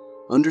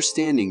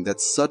 understanding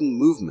that sudden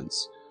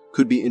movements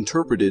could be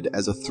interpreted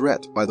as a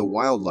threat by the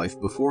wildlife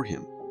before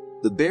him.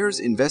 The bear's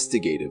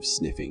investigative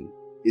sniffing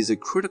is a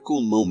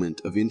critical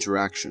moment of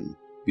interaction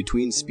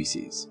between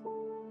species,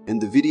 and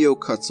the video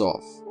cuts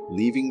off,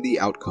 leaving the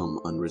outcome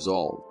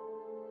unresolved.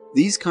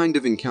 These kind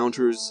of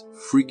encounters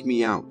freak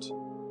me out.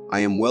 I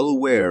am well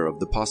aware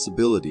of the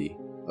possibility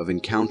of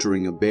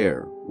encountering a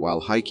bear while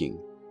hiking,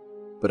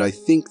 but I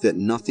think that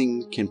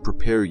nothing can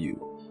prepare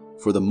you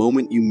for the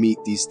moment you meet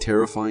these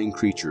terrifying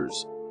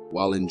creatures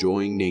while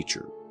enjoying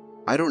nature.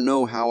 I don't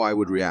know how I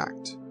would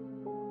react.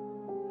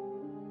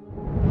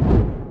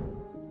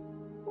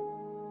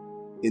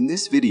 In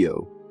this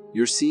video,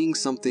 you're seeing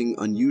something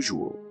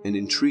unusual and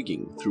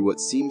intriguing through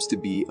what seems to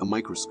be a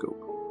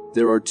microscope.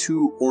 There are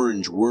two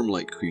orange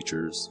worm-like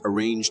creatures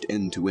arranged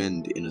end to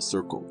end in a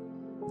circle.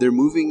 They're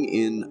moving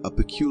in a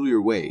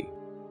peculiar way,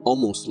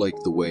 almost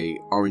like the way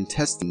our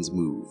intestines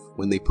move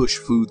when they push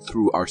food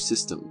through our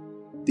system.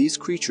 These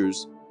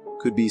creatures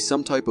could be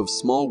some type of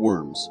small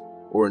worms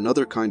or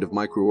another kind of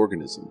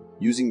microorganism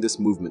using this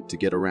movement to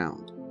get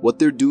around. What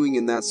they're doing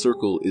in that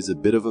circle is a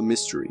bit of a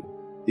mystery.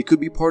 It could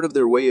be part of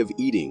their way of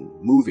eating,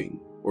 moving,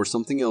 or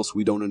something else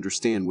we don't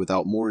understand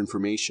without more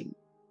information.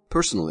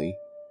 Personally,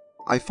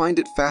 I find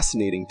it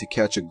fascinating to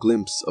catch a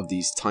glimpse of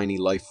these tiny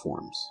life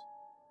forms.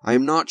 I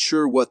am not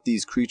sure what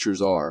these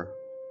creatures are,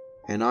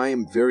 and I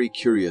am very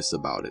curious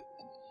about it.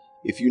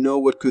 If you know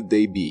what could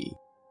they be,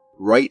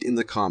 write in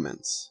the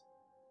comments.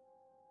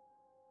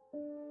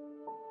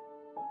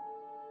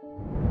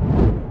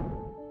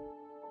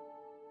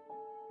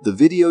 The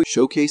video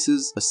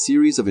showcases a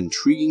series of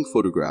intriguing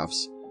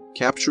photographs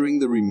capturing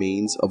the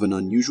remains of an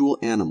unusual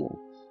animal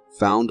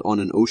found on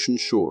an ocean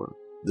shore.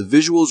 The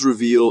visuals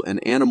reveal an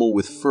animal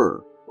with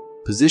fur,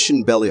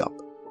 positioned belly up,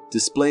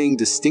 displaying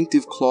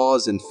distinctive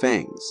claws and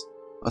fangs,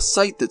 a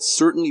sight that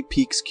certainly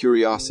piques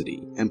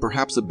curiosity and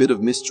perhaps a bit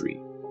of mystery.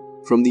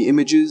 From the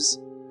images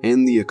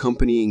and the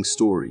accompanying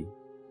story,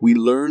 we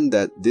learn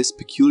that this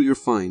peculiar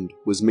find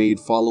was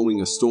made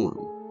following a storm,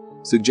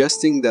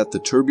 suggesting that the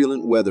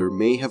turbulent weather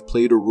may have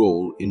played a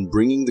role in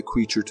bringing the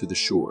creature to the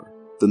shore.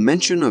 The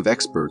mention of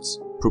experts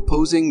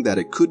proposing that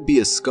it could be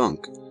a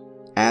skunk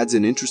adds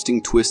an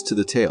interesting twist to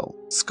the tale.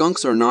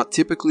 Skunks are not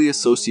typically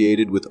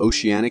associated with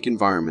oceanic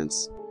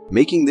environments,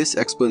 making this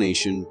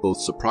explanation both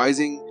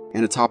surprising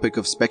and a topic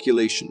of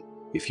speculation.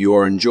 If you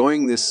are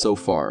enjoying this so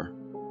far,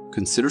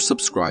 consider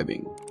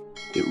subscribing.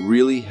 It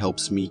really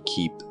helps me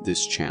keep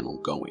this channel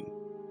going.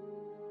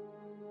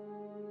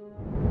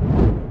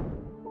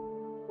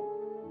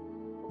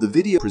 The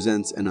video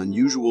presents an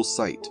unusual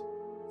sight,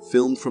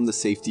 filmed from the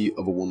safety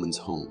of a woman's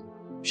home.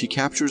 She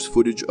captures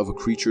footage of a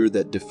creature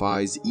that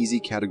defies easy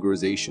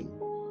categorization,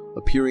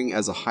 appearing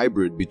as a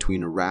hybrid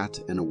between a rat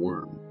and a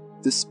worm.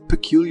 This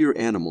peculiar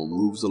animal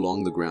moves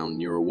along the ground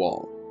near a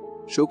wall,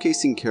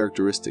 showcasing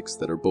characteristics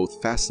that are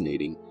both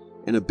fascinating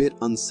and a bit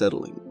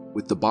unsettling.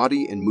 With the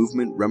body and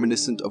movement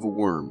reminiscent of a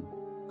worm,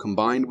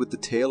 combined with the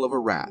tail of a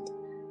rat,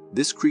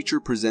 this creature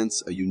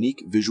presents a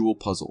unique visual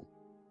puzzle.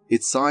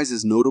 Its size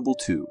is notable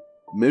too,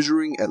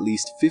 measuring at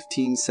least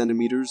 15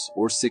 centimeters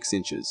or 6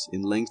 inches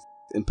in length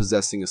and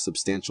possessing a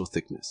substantial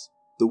thickness.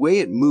 The way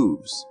it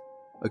moves,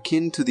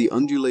 akin to the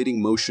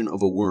undulating motion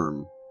of a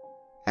worm,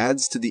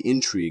 adds to the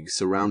intrigue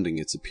surrounding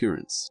its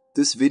appearance.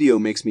 This video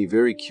makes me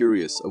very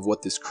curious of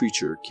what this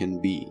creature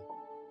can be.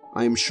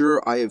 I am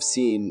sure I have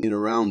seen it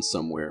around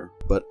somewhere,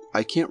 but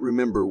I can't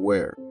remember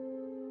where.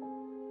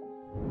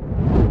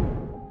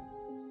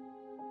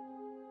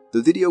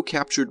 The video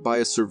captured by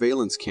a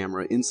surveillance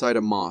camera inside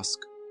a mosque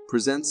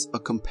presents a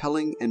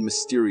compelling and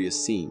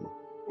mysterious scene.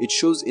 It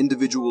shows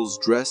individuals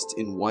dressed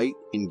in white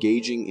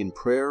engaging in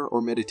prayer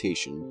or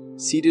meditation,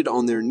 seated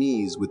on their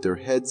knees with their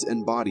heads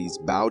and bodies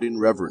bowed in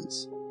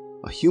reverence.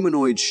 A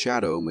humanoid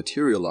shadow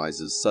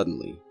materializes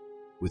suddenly,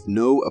 with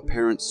no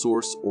apparent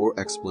source or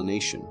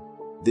explanation.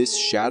 This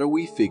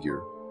shadowy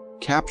figure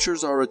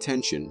captures our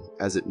attention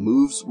as it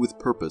moves with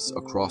purpose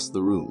across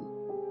the room.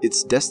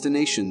 Its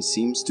destination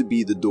seems to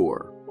be the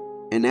door,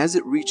 and as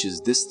it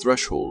reaches this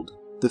threshold,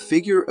 the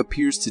figure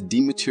appears to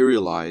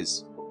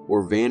dematerialize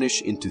or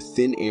vanish into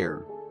thin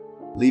air,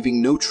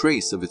 leaving no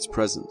trace of its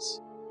presence.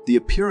 The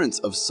appearance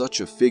of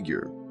such a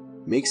figure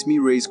makes me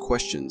raise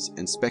questions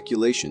and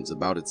speculations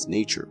about its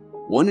nature.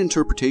 One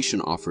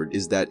interpretation offered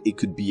is that it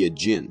could be a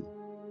jinn,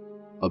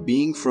 a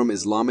being from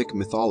Islamic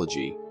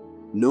mythology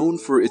known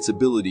for its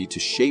ability to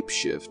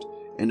shapeshift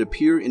and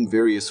appear in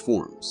various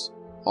forms,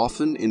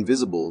 often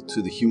invisible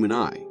to the human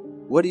eye.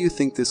 What do you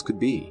think this could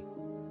be?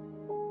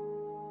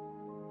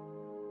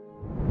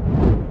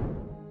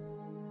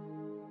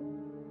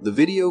 The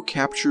video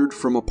captured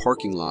from a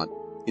parking lot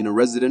in a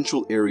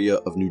residential area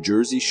of New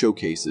Jersey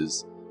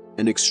showcases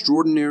an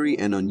extraordinary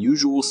and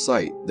unusual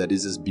sight that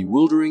is as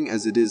bewildering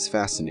as it is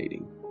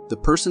fascinating. The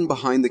person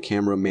behind the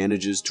camera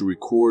manages to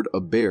record a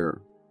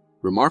bear.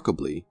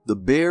 Remarkably, the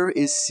bear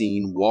is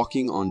seen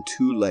walking on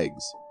 2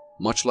 legs,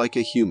 much like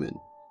a human,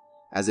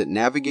 as it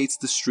navigates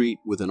the street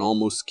with an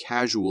almost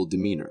casual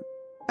demeanor.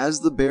 As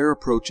the bear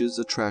approaches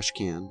a trash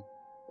can,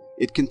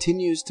 it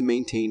continues to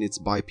maintain its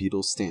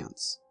bipedal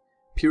stance,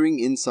 peering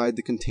inside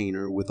the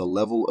container with a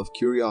level of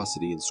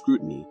curiosity and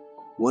scrutiny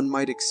one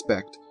might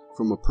expect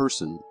from a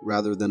person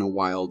rather than a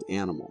wild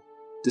animal.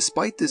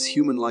 Despite this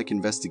human-like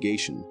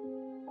investigation,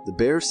 the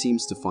bear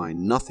seems to find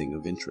nothing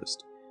of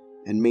interest,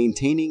 and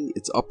maintaining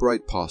its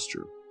upright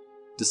posture,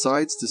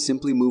 decides to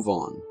simply move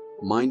on,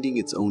 minding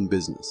its own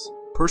business.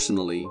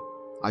 Personally,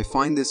 I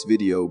find this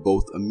video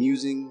both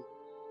amusing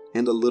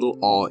and a little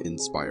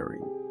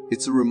awe-inspiring.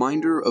 It's a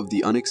reminder of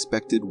the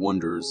unexpected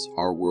wonders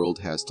our world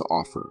has to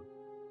offer,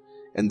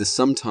 and the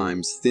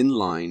sometimes thin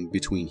line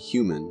between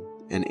human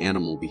and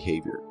animal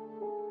behavior.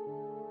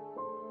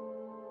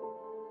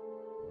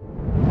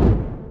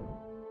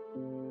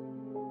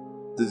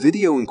 The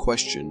video in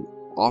question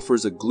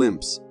offers a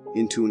glimpse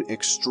into an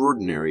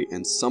extraordinary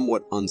and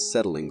somewhat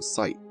unsettling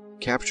sight,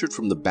 captured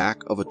from the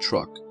back of a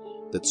truck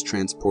that's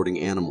transporting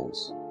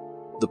animals.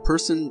 The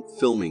person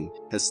filming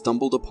has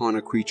stumbled upon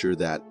a creature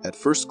that, at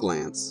first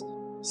glance,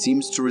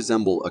 seems to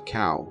resemble a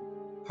cow.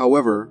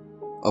 However,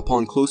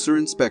 upon closer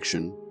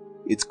inspection,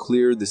 it's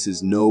clear this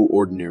is no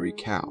ordinary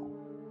cow.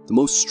 The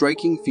most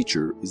striking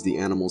feature is the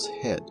animal's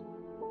head,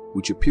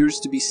 which appears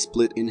to be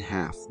split in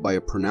half by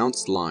a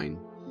pronounced line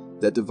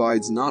that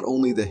divides not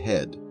only the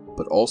head,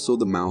 but also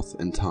the mouth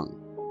and tongue.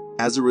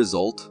 As a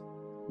result,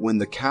 when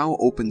the cow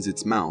opens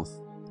its mouth,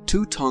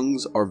 two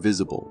tongues are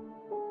visible,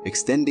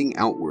 extending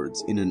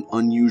outwards in an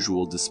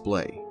unusual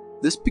display.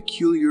 This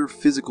peculiar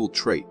physical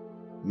trait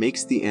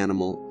makes the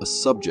animal a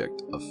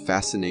subject of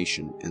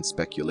fascination and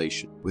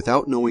speculation.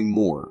 Without knowing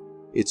more,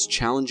 it's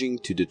challenging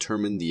to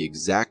determine the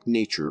exact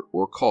nature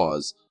or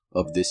cause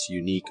of this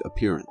unique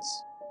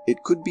appearance.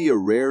 It could be a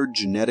rare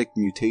genetic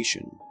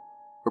mutation,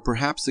 or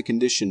perhaps a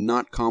condition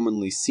not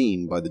commonly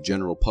seen by the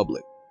general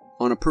public.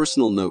 On a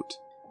personal note,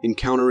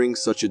 encountering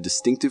such a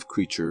distinctive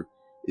creature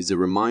is a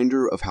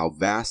reminder of how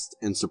vast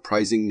and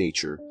surprising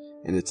nature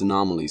and its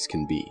anomalies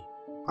can be.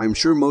 I'm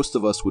sure most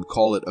of us would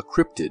call it a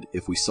cryptid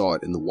if we saw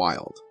it in the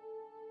wild.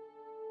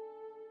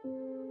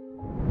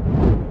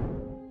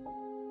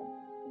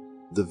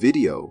 The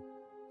video,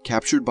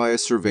 captured by a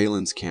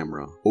surveillance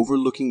camera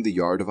overlooking the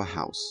yard of a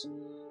house,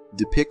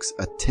 depicts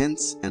a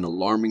tense and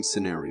alarming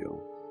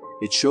scenario.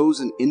 It shows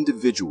an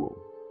individual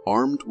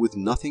armed with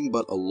nothing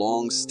but a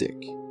long stick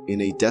in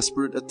a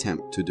desperate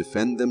attempt to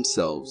defend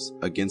themselves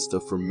against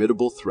a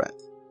formidable threat.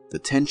 The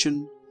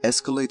tension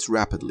escalates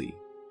rapidly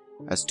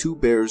as two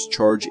bears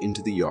charge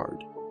into the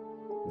yard,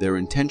 their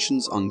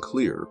intentions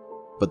unclear,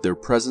 but their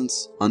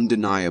presence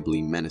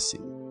undeniably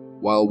menacing.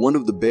 While one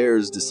of the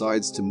bears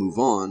decides to move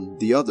on,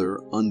 the other,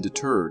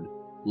 undeterred,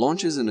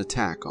 launches an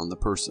attack on the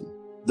person.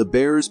 The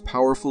bear's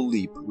powerful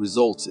leap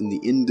results in the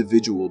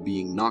individual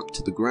being knocked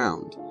to the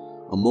ground,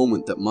 a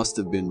moment that must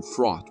have been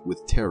fraught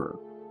with terror.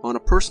 On a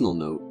personal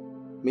note,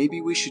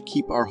 maybe we should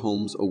keep our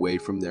homes away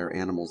from their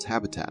animals'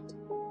 habitat.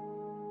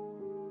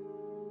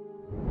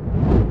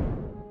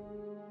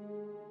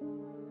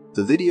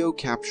 The video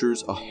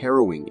captures a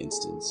harrowing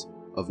instance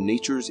of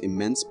nature's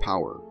immense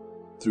power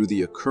through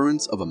the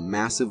occurrence of a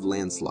massive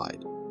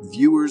landslide.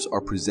 Viewers are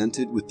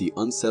presented with the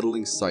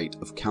unsettling sight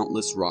of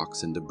countless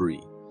rocks and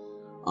debris,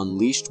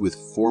 unleashed with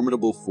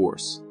formidable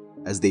force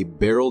as they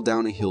barrel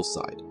down a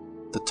hillside.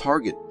 The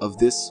target of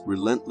this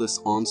relentless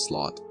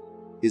onslaught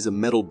is a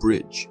metal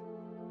bridge,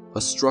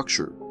 a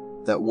structure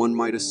that one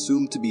might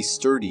assume to be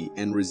sturdy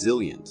and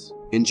resilient,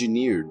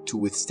 engineered to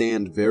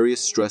withstand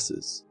various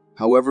stresses.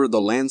 However,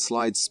 the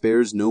landslide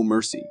spares no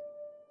mercy,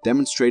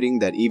 demonstrating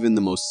that even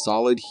the most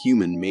solid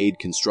human-made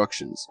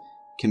constructions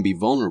can be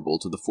vulnerable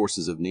to the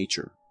forces of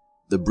nature.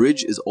 The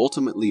bridge is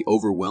ultimately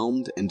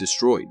overwhelmed and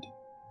destroyed,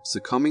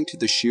 succumbing to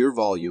the sheer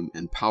volume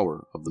and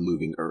power of the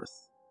moving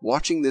earth.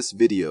 Watching this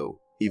video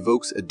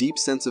evokes a deep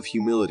sense of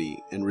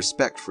humility and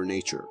respect for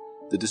nature.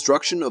 The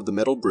destruction of the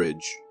metal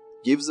bridge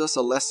gives us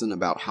a lesson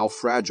about how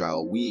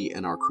fragile we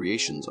and our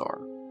creations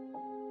are.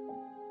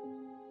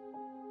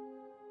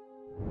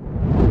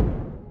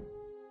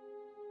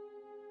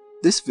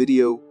 This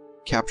video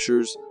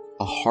captures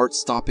a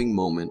heart-stopping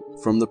moment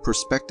from the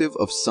perspective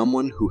of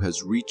someone who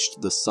has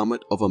reached the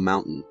summit of a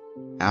mountain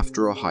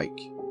after a hike.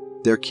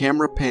 Their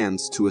camera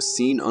pans to a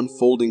scene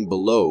unfolding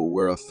below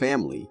where a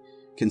family,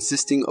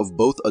 consisting of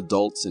both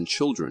adults and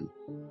children,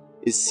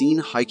 is seen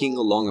hiking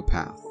along a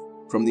path.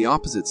 From the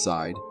opposite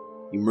side,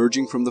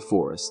 emerging from the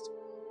forest,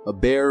 a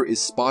bear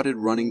is spotted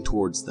running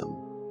towards them,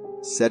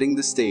 setting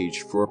the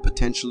stage for a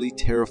potentially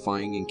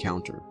terrifying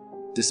encounter.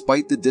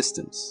 Despite the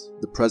distance,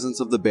 the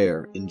presence of the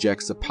bear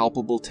injects a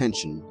palpable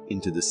tension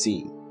into the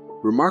scene.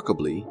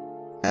 Remarkably,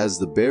 as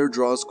the bear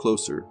draws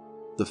closer,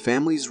 the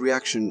family's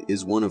reaction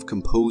is one of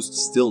composed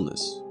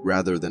stillness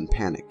rather than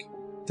panic.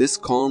 This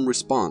calm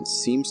response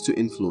seems to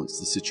influence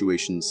the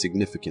situation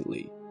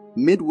significantly.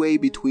 Midway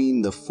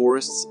between the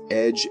forest's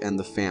edge and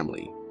the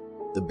family,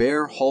 the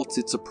bear halts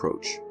its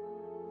approach,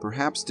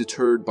 perhaps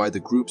deterred by the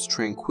group's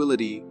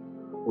tranquility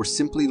or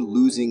simply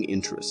losing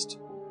interest.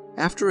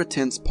 After a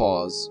tense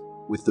pause,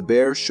 with the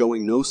bear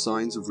showing no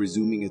signs of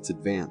resuming its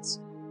advance,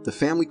 the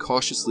family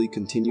cautiously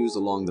continues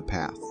along the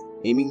path,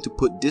 aiming to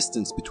put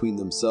distance between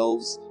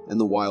themselves and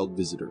the wild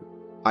visitor.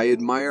 I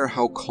admire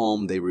how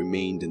calm they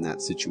remained in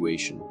that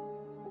situation,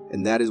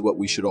 and that is what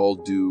we should all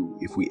do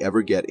if we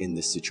ever get in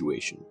this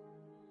situation,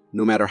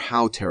 no matter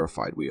how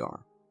terrified we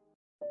are.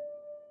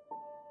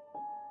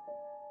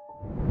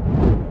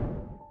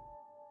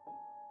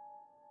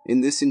 In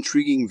this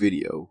intriguing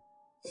video,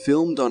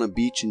 filmed on a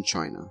beach in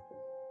China,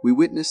 we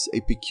witness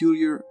a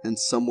peculiar and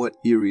somewhat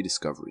eerie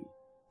discovery.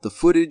 The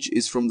footage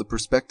is from the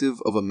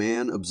perspective of a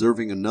man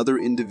observing another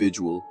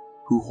individual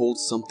who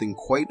holds something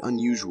quite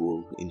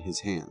unusual in his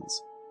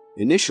hands.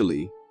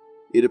 Initially,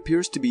 it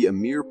appears to be a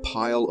mere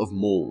pile of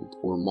mold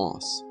or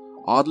moss,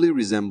 oddly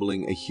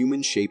resembling a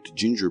human-shaped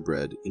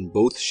gingerbread in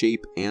both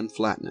shape and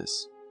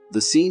flatness.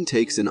 The scene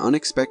takes an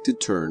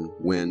unexpected turn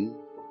when,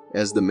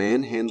 as the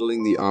man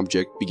handling the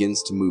object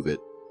begins to move it,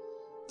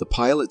 the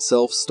pile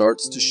itself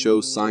starts to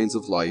show signs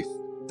of life.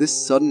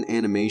 This sudden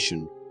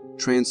animation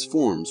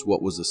transforms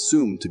what was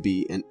assumed to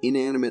be an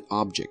inanimate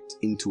object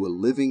into a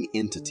living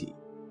entity,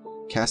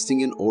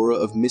 casting an aura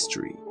of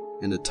mystery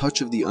and a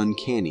touch of the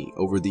uncanny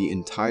over the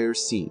entire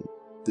scene.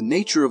 The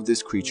nature of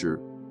this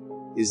creature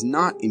is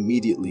not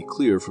immediately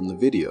clear from the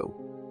video,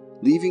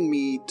 leaving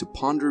me to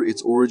ponder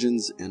its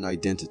origins and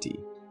identity.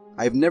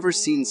 I have never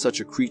seen such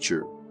a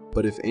creature,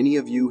 but if any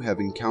of you have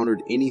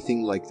encountered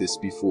anything like this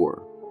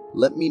before,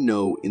 let me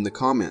know in the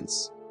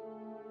comments.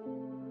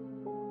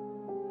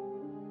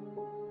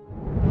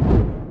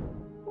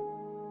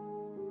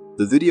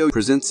 The video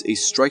presents a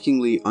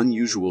strikingly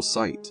unusual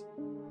sight,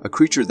 a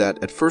creature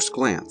that, at first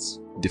glance,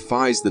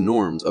 defies the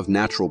norms of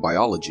natural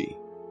biology.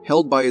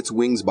 Held by its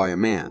wings by a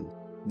man,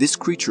 this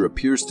creature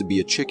appears to be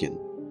a chicken,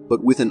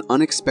 but with an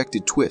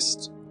unexpected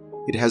twist.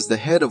 It has the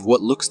head of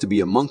what looks to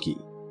be a monkey.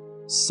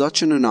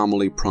 Such an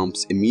anomaly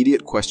prompts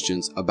immediate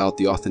questions about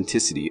the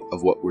authenticity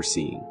of what we're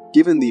seeing.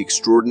 Given the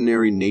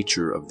extraordinary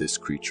nature of this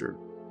creature,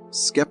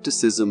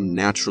 skepticism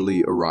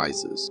naturally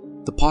arises.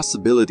 The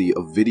possibility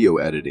of video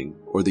editing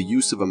or the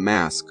use of a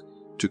mask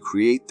to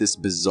create this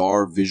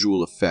bizarre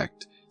visual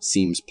effect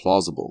seems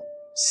plausible.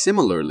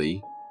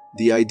 Similarly,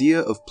 the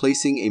idea of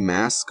placing a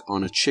mask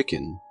on a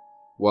chicken,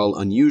 while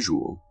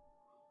unusual,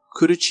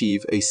 could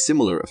achieve a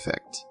similar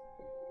effect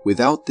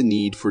without the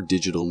need for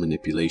digital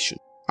manipulation.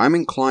 I'm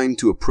inclined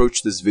to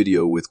approach this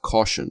video with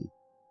caution,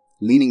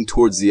 leaning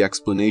towards the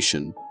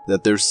explanation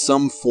that there's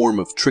some form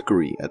of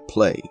trickery at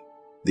play.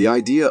 The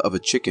idea of a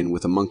chicken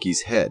with a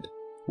monkey's head,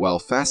 while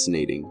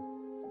fascinating,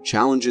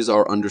 challenges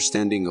our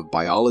understanding of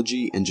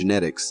biology and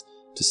genetics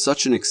to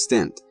such an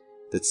extent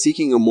that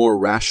seeking a more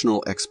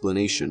rational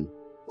explanation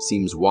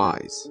seems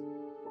wise.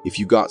 If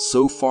you got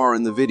so far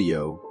in the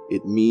video,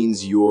 it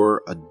means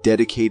you're a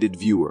dedicated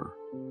viewer.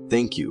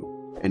 Thank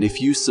you. And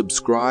if you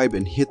subscribe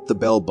and hit the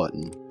bell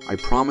button, I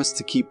promise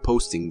to keep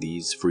posting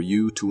these for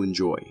you to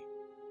enjoy.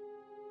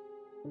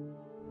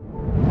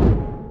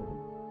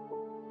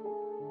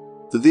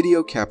 The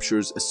video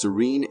captures a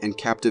serene and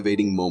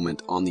captivating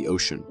moment on the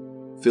ocean,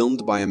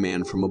 filmed by a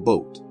man from a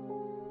boat.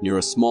 Near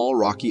a small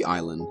rocky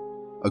island,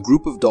 a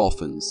group of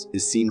dolphins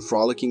is seen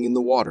frolicking in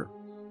the water.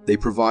 They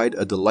provide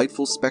a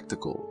delightful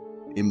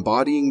spectacle,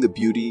 embodying the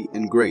beauty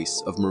and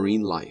grace of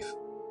marine life.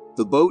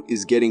 The boat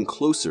is getting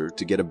closer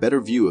to get a better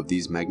view of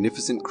these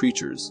magnificent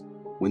creatures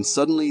when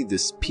suddenly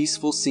this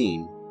peaceful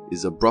scene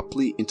is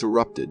abruptly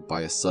interrupted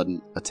by a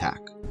sudden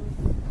attack.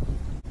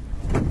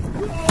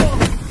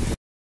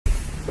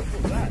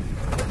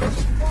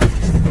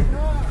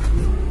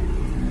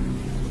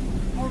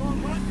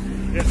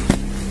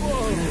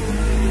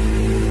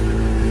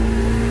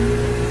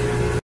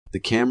 The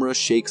camera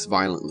shakes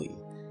violently,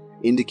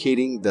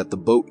 indicating that the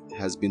boat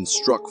has been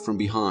struck from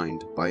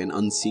behind by an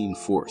unseen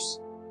force.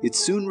 It's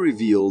soon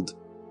revealed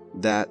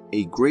that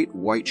a great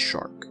white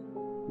shark,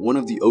 one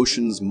of the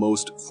ocean's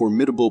most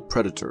formidable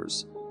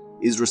predators,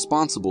 is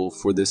responsible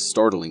for this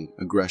startling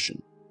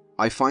aggression.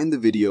 I find the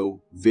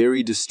video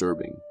very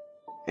disturbing,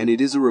 and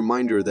it is a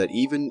reminder that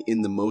even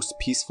in the most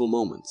peaceful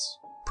moments,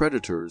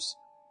 predators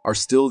are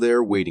still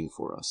there waiting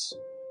for us.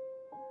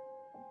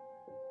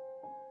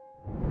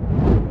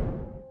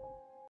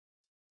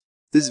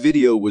 This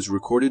video was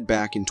recorded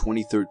back in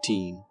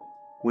 2013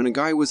 when a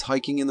guy was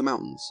hiking in the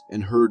mountains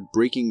and heard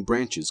breaking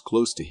branches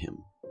close to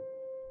him.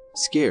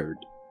 Scared,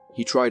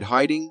 he tried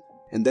hiding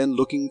and then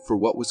looking for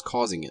what was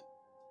causing it.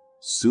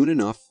 Soon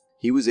enough,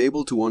 he was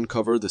able to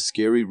uncover the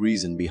scary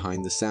reason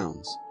behind the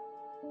sounds.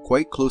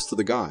 Quite close to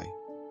the guy,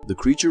 the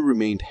creature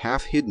remained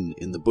half hidden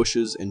in the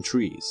bushes and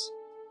trees.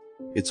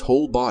 Its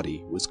whole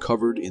body was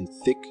covered in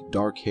thick,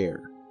 dark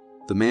hair.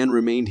 The man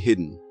remained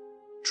hidden,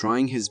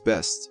 trying his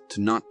best to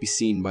not be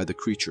seen by the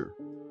creature,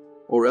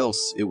 or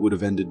else it would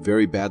have ended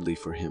very badly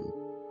for him.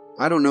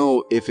 I don't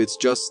know if it's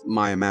just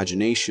my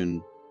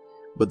imagination,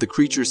 but the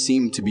creature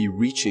seemed to be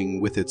reaching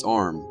with its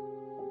arm,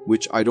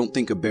 which I don't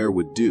think a bear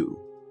would do.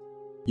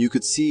 You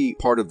could see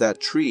part of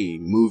that tree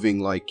moving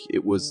like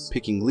it was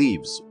picking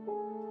leaves.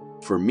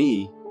 For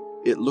me,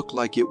 it looked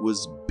like it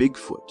was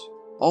Bigfoot.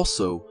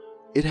 Also,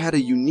 it had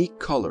a unique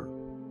color,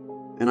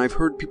 and I've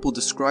heard people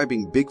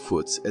describing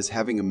Bigfoots as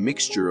having a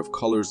mixture of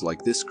colors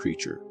like this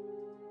creature.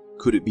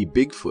 Could it be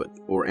Bigfoot,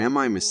 or am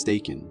I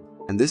mistaken?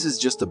 And this is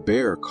just a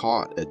bear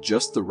caught at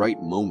just the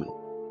right moment.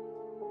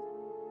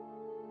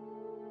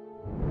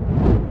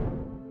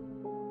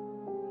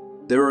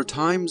 There are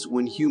times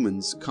when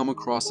humans come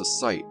across a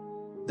sight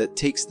that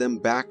takes them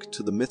back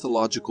to the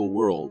mythological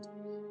world.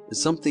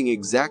 Something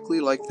exactly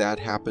like that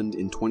happened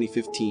in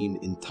 2015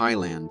 in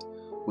Thailand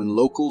when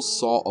locals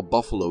saw a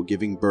buffalo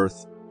giving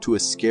birth to a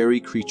scary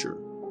creature.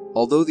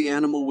 Although the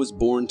animal was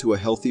born to a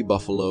healthy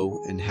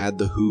buffalo and had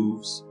the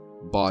hooves,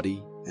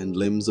 body, and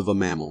limbs of a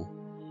mammal,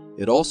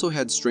 it also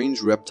had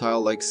strange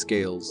reptile-like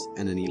scales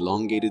and an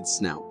elongated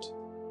snout,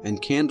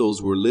 and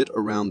candles were lit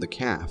around the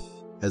calf,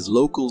 as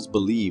locals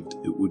believed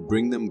it would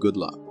bring them good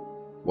luck,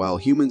 while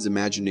humans'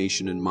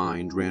 imagination and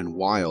mind ran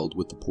wild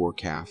with the poor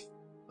calf,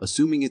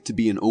 assuming it to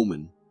be an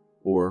omen,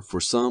 or, for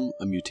some,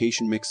 a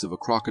mutation mix of a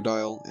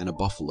crocodile and a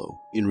buffalo.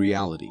 In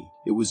reality,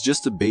 it was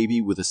just a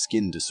baby with a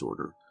skin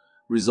disorder,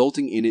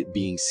 resulting in it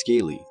being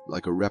scaly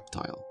like a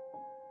reptile.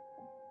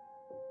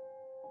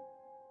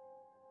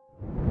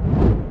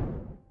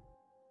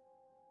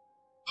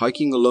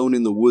 Hiking alone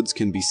in the woods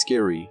can be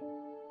scary,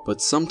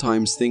 but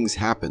sometimes things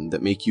happen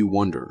that make you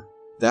wonder.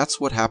 That's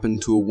what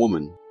happened to a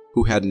woman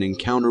who had an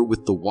encounter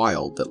with the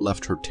wild that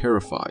left her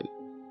terrified.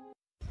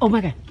 Oh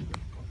my god.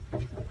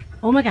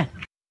 Oh my god.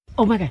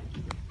 Oh my god.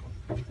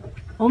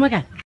 Oh my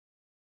god.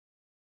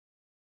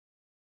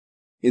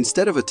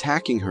 Instead of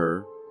attacking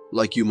her,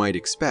 like you might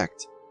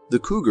expect, the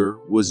cougar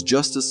was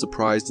just as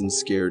surprised and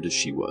scared as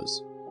she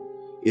was.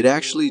 It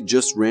actually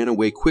just ran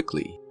away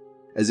quickly,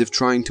 as if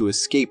trying to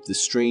escape the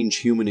strange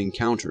human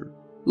encounter.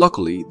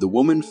 Luckily, the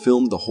woman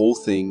filmed the whole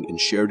thing and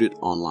shared it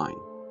online,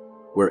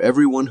 where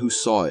everyone who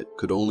saw it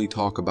could only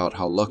talk about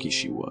how lucky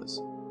she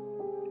was.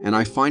 And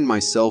I find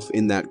myself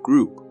in that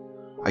group.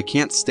 I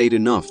can't state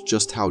enough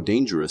just how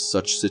dangerous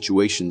such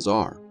situations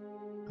are.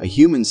 A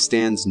human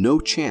stands no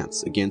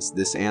chance against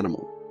this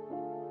animal.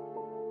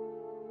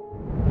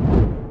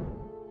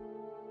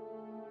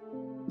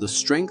 The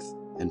strength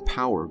and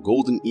power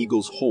golden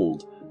eagles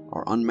hold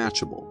are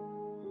unmatchable.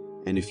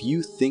 And if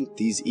you think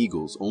these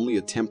eagles only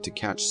attempt to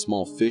catch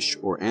small fish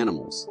or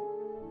animals,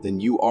 then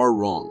you are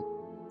wrong.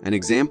 An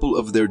example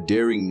of their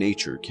daring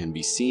nature can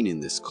be seen in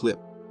this clip,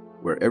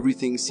 where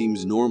everything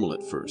seems normal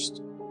at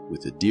first,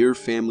 with the deer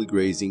family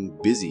grazing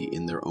busy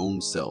in their own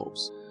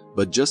selves.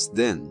 But just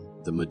then,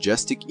 the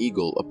majestic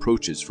eagle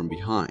approaches from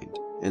behind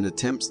and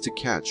attempts to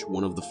catch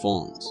one of the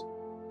fawns.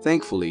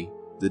 Thankfully,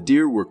 the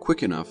deer were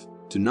quick enough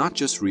to not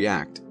just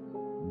react,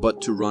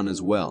 but to run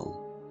as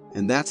well,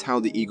 and that's how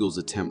the eagle's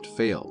attempt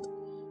failed.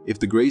 If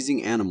the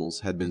grazing animals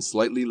had been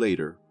slightly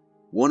later,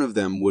 one of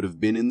them would have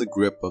been in the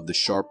grip of the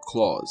sharp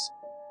claws,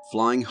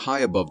 flying high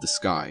above the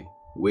sky,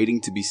 waiting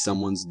to be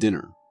someone's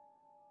dinner.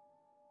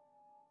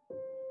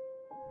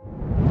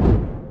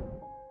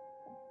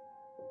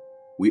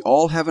 We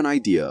all have an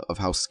idea of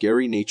how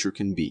scary nature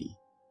can be,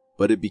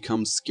 but it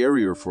becomes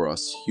scarier for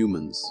us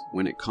humans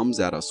when it comes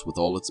at us with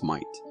all its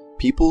might.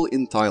 People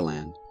in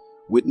Thailand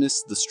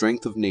witnessed the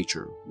strength of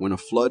nature when a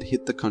flood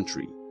hit the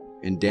country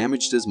and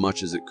damaged as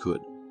much as it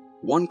could.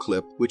 One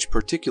clip, which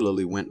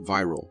particularly went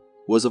viral,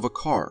 was of a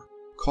car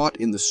caught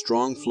in the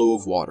strong flow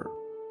of water.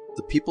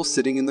 The people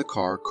sitting in the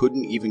car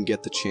couldn't even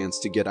get the chance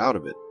to get out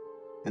of it,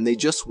 and they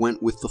just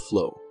went with the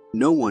flow.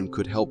 No one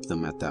could help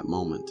them at that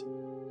moment,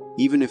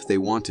 even if they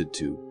wanted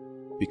to,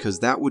 because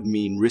that would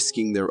mean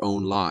risking their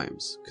own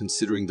lives,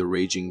 considering the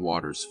raging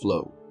water's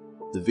flow.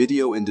 The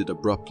video ended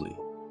abruptly.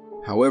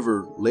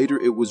 However, later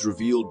it was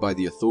revealed by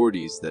the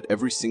authorities that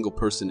every single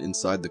person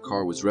inside the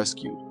car was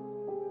rescued.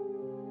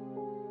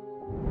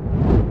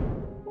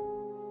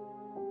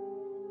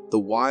 The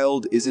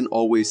wild isn't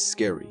always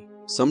scary.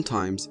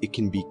 Sometimes it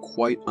can be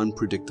quite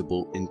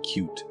unpredictable and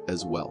cute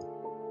as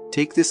well.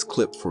 Take this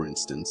clip, for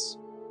instance,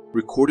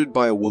 recorded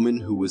by a woman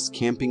who was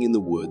camping in the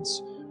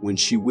woods when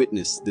she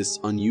witnessed this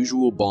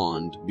unusual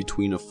bond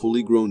between a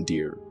fully grown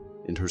deer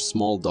and her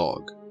small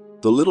dog.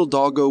 The little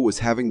doggo was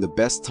having the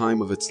best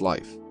time of its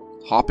life,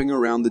 hopping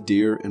around the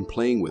deer and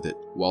playing with it,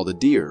 while the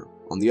deer,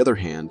 on the other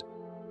hand,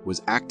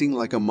 was acting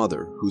like a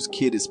mother whose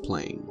kid is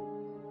playing,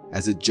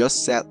 as it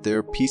just sat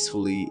there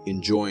peacefully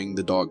enjoying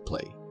the dog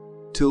play.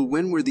 Till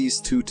when were these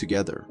two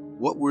together?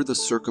 What were the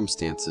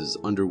circumstances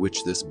under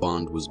which this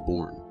bond was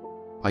born?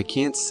 I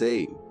can't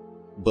say,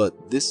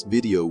 but this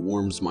video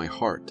warms my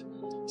heart,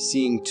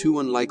 seeing two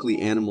unlikely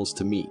animals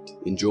to meet,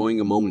 enjoying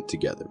a moment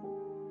together.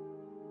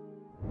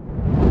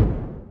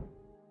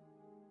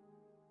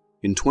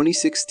 In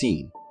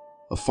 2016,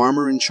 a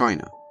farmer in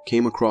China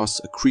came across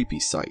a creepy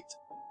sight.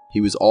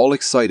 He was all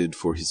excited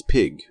for his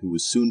pig who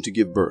was soon to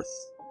give birth.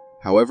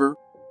 However,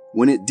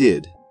 when it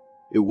did,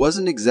 it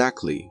wasn't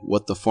exactly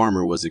what the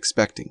farmer was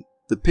expecting.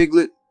 The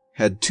piglet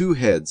had 2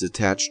 heads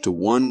attached to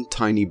one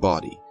tiny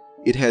body.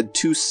 It had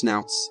 2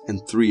 snouts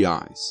and 3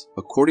 eyes.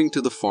 According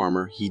to the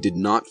farmer, he did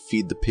not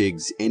feed the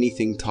pigs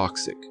anything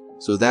toxic,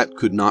 so that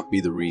could not be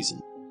the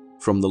reason.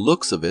 From the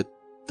looks of it,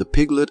 the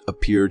piglet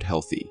appeared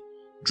healthy,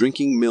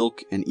 drinking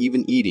milk and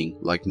even eating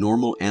like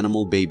normal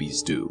animal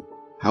babies do.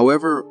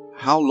 However,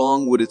 how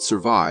long would it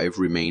survive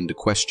remained a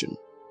question.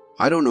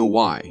 I don't know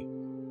why,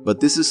 but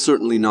this is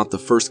certainly not the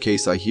first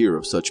case I hear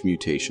of such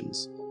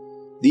mutations.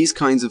 These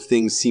kinds of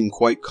things seem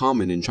quite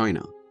common in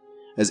China,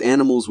 as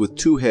animals with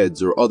 2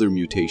 heads or other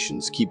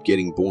mutations keep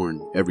getting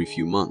born every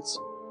few months,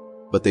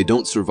 but they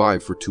don't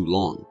survive for too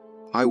long.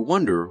 I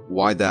wonder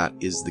why that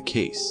is the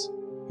case.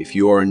 If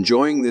you are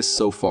enjoying this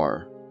so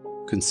far,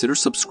 consider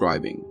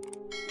subscribing.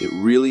 It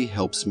really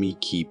helps me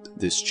keep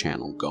this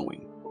channel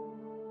going.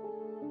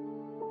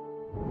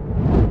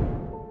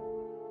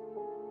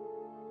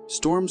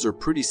 Storms are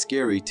pretty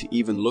scary to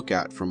even look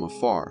at from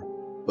afar,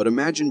 but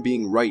imagine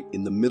being right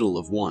in the middle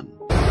of one.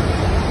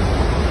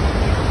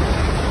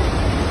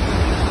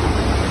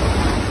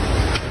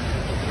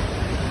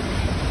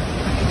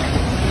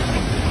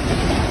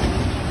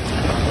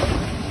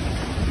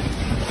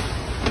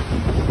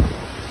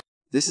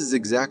 This is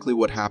exactly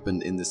what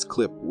happened in this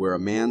clip, where a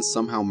man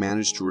somehow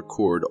managed to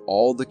record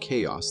all the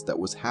chaos that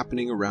was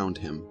happening around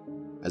him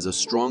as a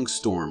strong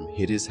storm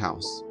hit his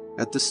house.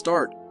 At the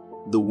start,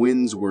 the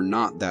winds were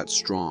not that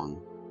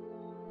strong,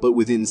 but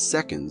within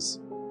seconds,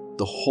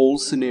 the whole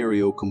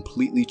scenario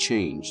completely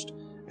changed,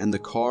 and the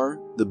car,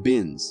 the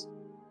bins,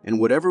 and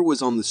whatever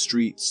was on the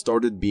street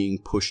started being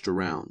pushed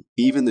around.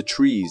 Even the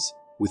trees,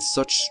 with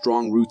such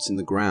strong roots in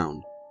the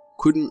ground,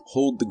 couldn't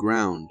hold the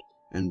ground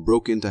and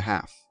broke into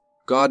half.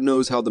 God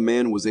knows how the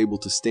man was able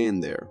to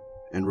stand there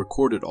and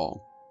record it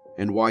all,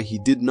 and why he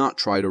did not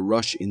try to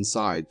rush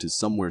inside to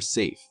somewhere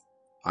safe.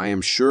 I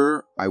am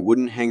sure I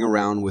wouldn't hang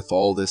around with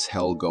all this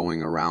hell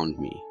going around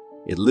me.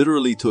 It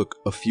literally took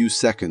a few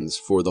seconds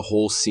for the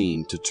whole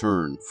scene to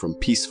turn from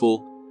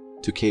peaceful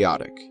to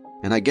chaotic,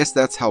 and I guess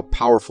that's how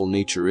powerful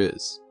nature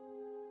is.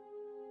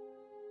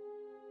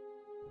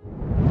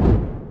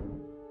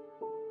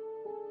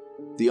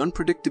 The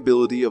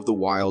unpredictability of the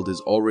wild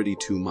is already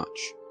too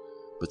much.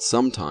 But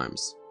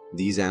sometimes,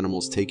 these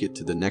animals take it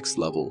to the next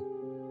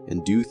level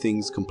and do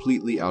things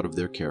completely out of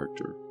their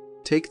character.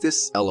 Take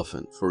this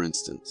elephant, for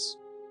instance,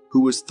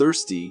 who was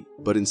thirsty,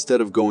 but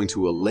instead of going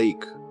to a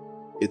lake,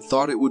 it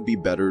thought it would be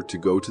better to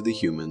go to the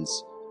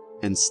humans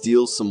and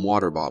steal some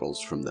water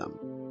bottles from them.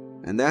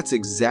 And that's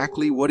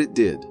exactly what it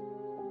did,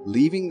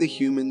 leaving the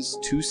humans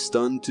too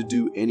stunned to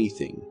do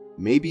anything.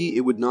 Maybe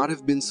it would not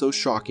have been so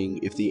shocking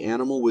if the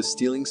animal was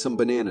stealing some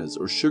bananas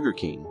or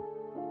sugarcane,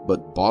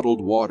 but bottled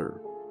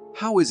water.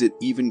 How is it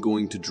even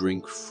going to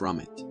drink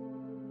from it?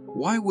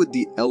 Why would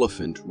the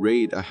elephant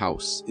raid a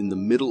house in the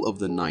middle of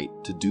the night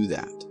to do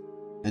that?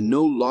 And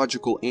no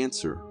logical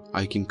answer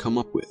I can come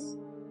up with.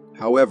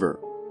 However,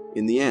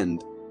 in the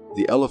end,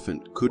 the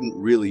elephant couldn't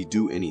really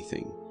do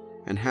anything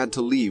and had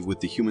to leave with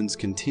the humans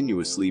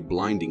continuously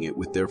blinding it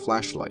with their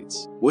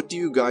flashlights. What do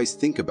you guys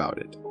think about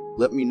it?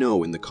 Let me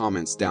know in the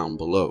comments down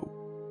below.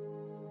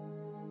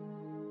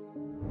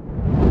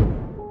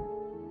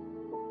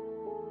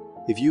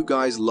 If you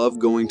guys love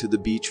going to the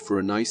beach for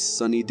a nice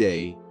sunny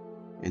day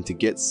and to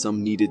get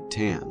some needed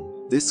tan,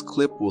 this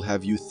clip will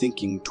have you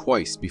thinking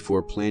twice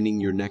before planning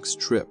your next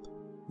trip.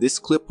 This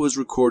clip was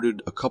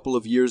recorded a couple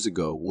of years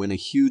ago when a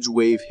huge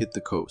wave hit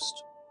the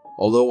coast,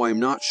 although I'm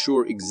not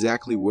sure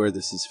exactly where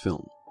this is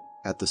filmed.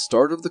 At the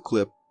start of the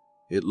clip,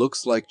 it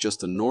looks like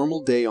just a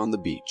normal day on the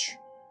beach.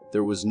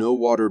 There was no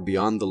water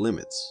beyond the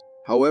limits.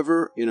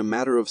 However, in a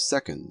matter of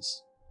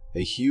seconds,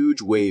 a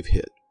huge wave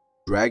hit,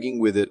 dragging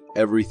with it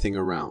everything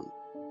around.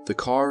 The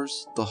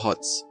cars, the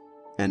huts,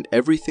 and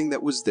everything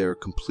that was there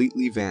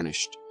completely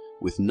vanished,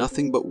 with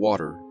nothing but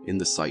water in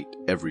the sight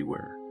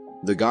everywhere.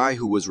 The guy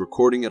who was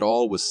recording it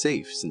all was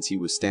safe since he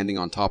was standing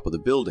on top of the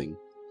building,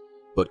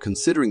 but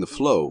considering the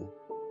flow,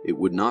 it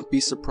would not be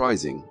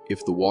surprising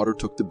if the water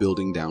took the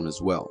building down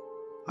as well.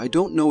 I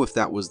don't know if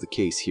that was the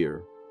case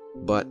here,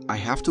 but I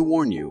have to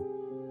warn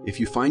you, if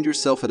you find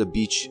yourself at a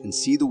beach and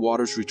see the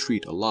waters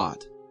retreat a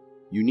lot,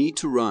 you need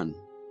to run.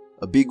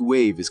 A big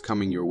wave is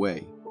coming your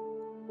way.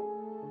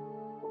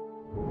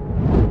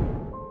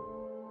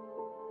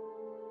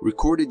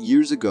 Recorded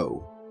years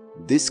ago,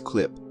 this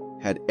clip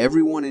had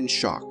everyone in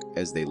shock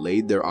as they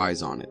laid their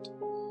eyes on it.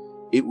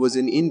 It was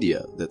in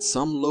India that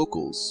some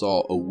locals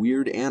saw a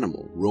weird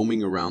animal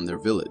roaming around their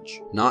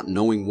village. Not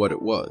knowing what it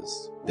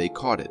was, they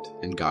caught it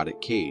and got it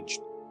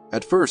caged.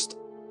 At first,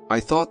 I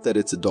thought that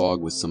it's a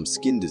dog with some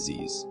skin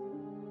disease,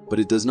 but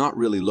it does not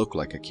really look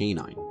like a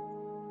canine.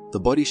 The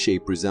body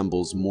shape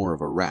resembles more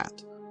of a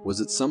rat. Was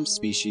it some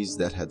species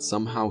that had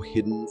somehow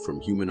hidden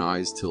from human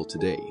eyes till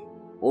today?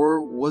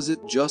 Or was it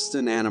just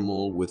an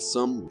animal with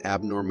some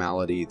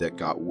abnormality that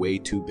got way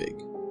too big?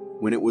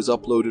 When it was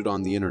uploaded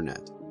on the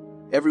internet,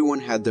 everyone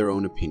had their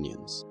own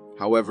opinions.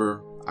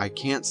 However, I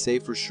can't say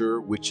for sure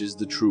which is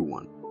the true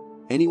one.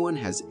 Anyone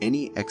has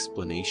any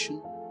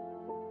explanation?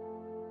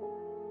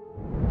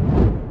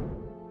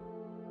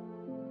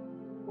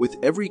 With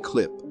every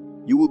clip,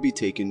 you will be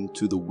taken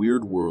to the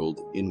weird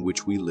world in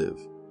which we live.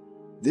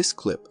 This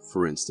clip,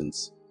 for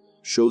instance,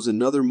 shows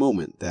another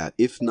moment that,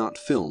 if not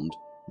filmed,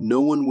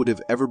 no one would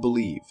have ever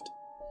believed.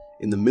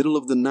 In the middle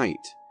of the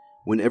night,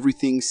 when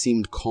everything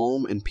seemed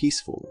calm and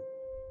peaceful,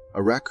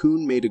 a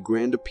raccoon made a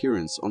grand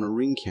appearance on a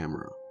Ring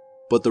camera.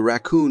 But the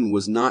raccoon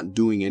was not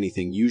doing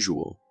anything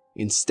usual.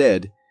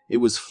 Instead, it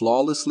was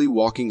flawlessly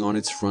walking on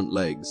its front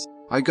legs.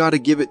 I gotta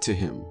give it to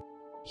him.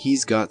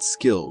 He's got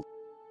skill.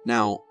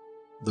 Now,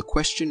 the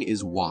question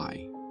is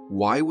why?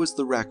 Why was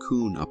the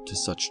raccoon up to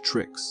such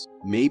tricks?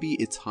 Maybe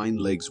its hind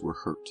legs were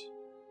hurt.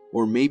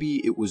 Or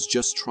maybe it was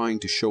just trying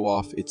to show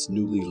off its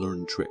newly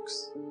learned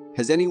tricks.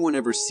 Has anyone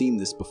ever seen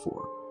this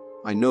before?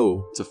 I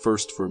know it's a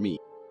first for me.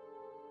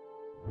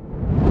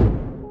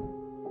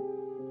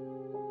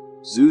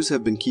 Zoos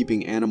have been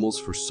keeping animals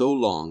for so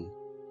long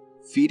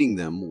feeding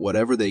them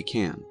whatever they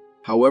can.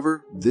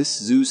 However, this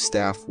zoo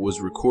staff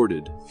was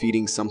recorded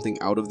feeding something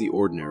out of the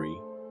ordinary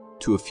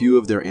to a few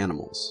of their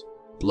animals: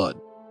 blood.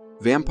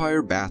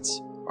 Vampire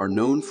bats are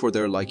known for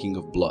their liking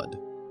of blood,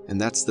 and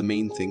that's the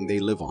main thing they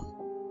live on.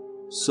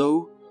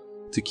 So,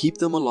 to keep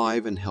them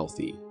alive and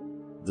healthy,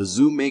 the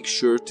zoo makes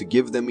sure to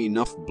give them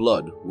enough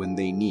blood when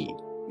they need.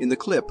 In the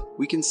clip,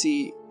 we can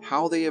see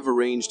how they have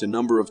arranged a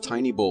number of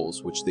tiny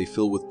bowls which they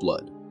fill with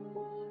blood,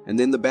 and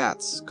then the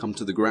bats come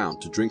to the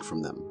ground to drink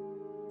from them.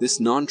 This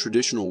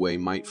non-traditional way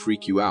might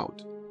freak you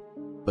out,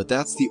 but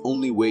that's the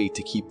only way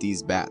to keep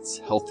these bats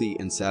healthy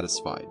and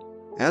satisfied.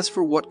 As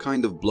for what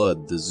kind of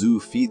blood the zoo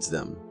feeds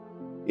them,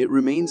 it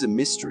remains a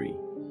mystery,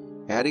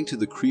 adding to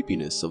the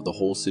creepiness of the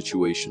whole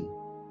situation.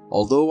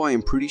 Although I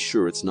am pretty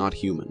sure it's not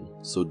human,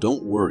 so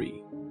don't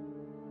worry.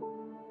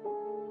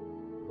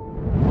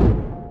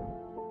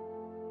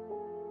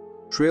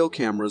 Trail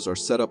cameras are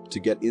set up to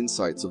get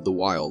insights of the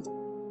wild,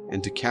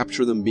 and to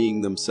capture them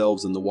being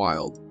themselves in the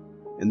wild,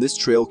 and this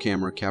trail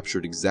camera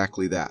captured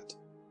exactly that.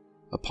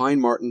 A pine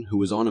marten who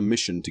was on a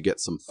mission to get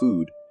some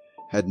food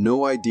had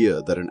no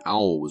idea that an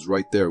owl was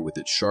right there with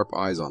its sharp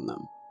eyes on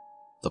them.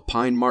 The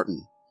pine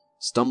marten,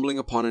 stumbling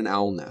upon an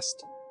owl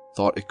nest,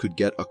 thought it could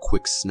get a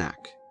quick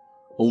snack.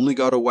 Only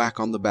got a whack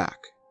on the back.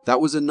 That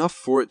was enough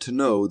for it to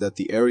know that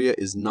the area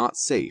is not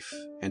safe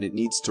and it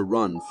needs to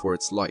run for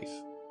its life.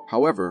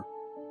 However,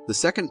 the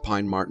second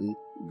pine marten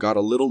got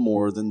a little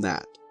more than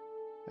that,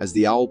 as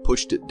the owl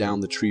pushed it down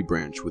the tree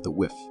branch with a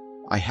whiff.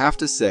 I have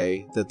to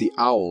say that the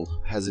owl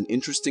has an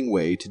interesting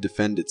way to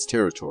defend its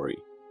territory.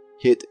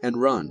 Hit and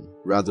run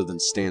rather than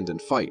stand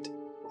and fight.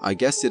 I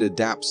guess it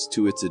adapts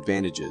to its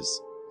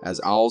advantages,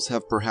 as owls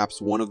have perhaps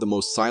one of the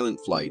most silent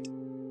flight,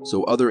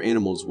 so other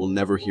animals will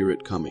never hear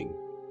it coming.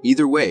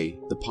 Either way,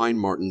 the pine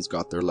martens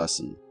got their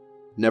lesson.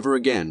 Never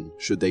again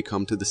should they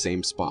come to the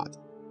same spot.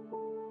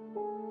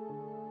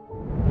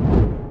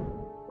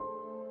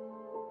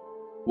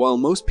 While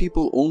most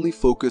people only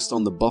focused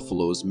on the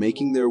buffaloes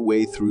making their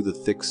way through the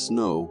thick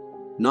snow,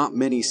 not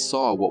many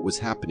saw what was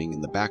happening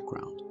in the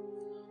background.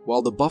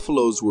 While the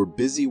buffaloes were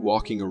busy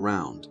walking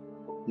around,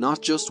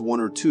 not just one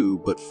or two,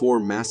 but 4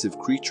 massive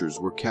creatures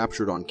were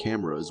captured on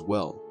camera as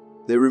well.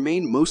 They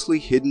remained mostly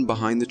hidden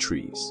behind the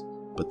trees,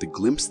 but the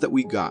glimpse that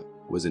we got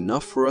was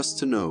enough for us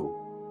to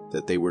know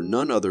that they were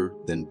none other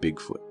than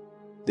Bigfoot.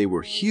 They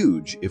were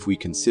huge if we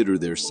consider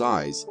their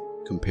size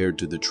compared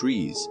to the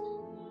trees,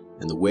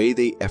 and the way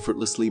they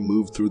effortlessly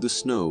moved through the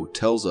snow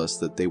tells us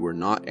that they were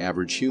not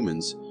average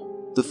humans.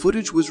 The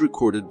footage was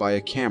recorded by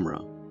a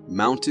camera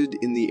mounted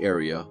in the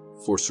area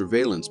for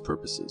surveillance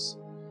purposes,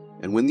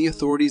 and when the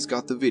authorities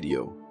got the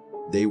video,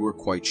 they were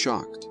quite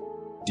shocked.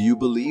 Do you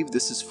believe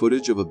this is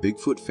footage of a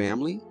Bigfoot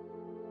family?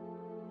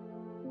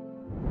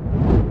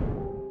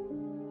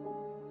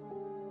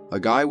 A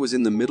guy was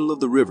in the middle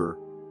of the river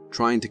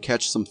trying to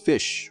catch some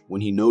fish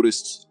when he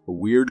noticed a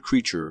weird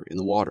creature in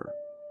the water.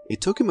 It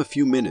took him a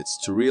few minutes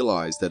to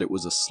realize that it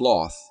was a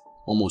sloth,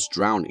 almost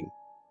drowning.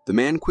 The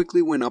man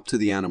quickly went up to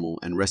the animal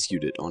and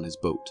rescued it on his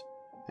boat.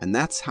 And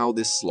that's how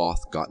this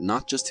sloth got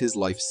not just his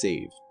life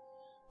saved,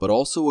 but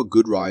also a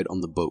good ride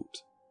on the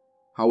boat.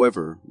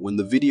 However, when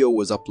the video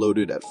was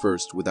uploaded at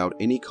first without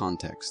any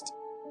context,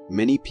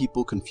 many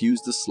people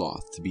confused the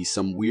sloth to be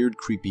some weird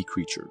creepy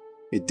creature.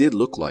 It did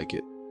look like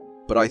it,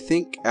 but I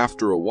think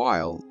after a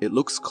while it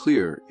looks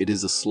clear it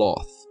is a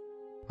sloth.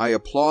 I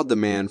applaud the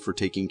man for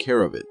taking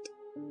care of it.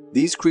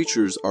 These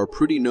creatures are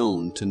pretty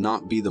known to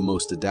not be the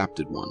most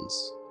adapted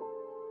ones.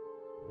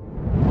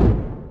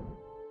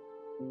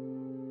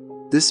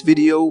 This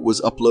video was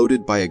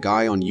uploaded by a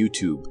guy on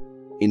YouTube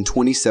in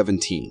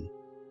 2017.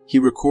 He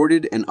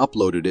recorded and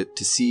uploaded it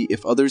to see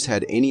if others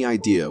had any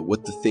idea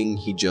what the thing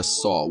he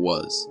just saw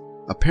was.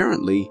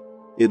 Apparently,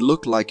 it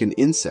looked like an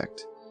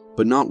insect,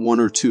 but not one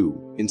or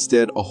two.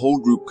 Instead, a whole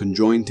group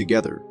conjoined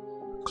together,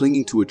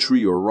 clinging to a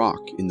tree or rock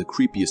in the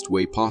creepiest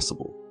way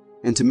possible.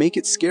 And to make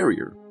it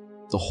scarier,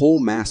 the whole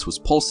mass was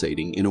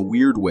pulsating in a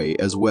weird way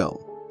as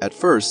well. At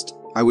first,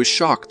 I was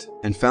shocked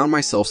and found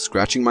myself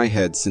scratching my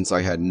head since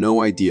I had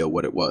no idea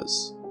what it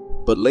was.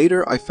 But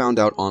later I found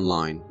out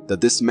online that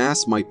this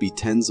mass might be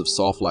tens of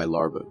sawfly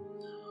larvae,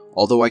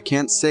 although I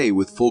can't say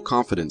with full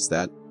confidence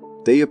that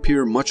they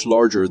appear much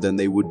larger than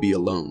they would be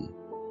alone,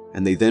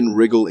 and they then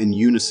wriggle in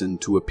unison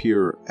to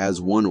appear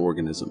as one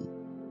organism.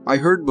 I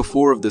heard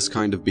before of this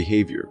kind of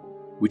behavior,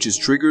 which is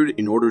triggered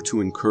in order to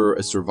incur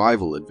a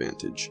survival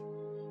advantage,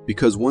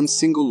 because one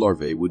single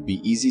larvae would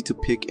be easy to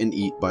pick and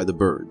eat by the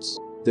birds.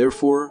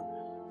 Therefore,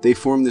 they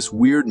form this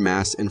weird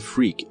mass and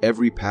freak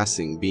every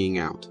passing being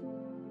out.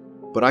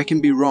 But I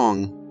can be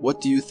wrong.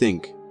 What do you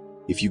think?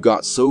 If you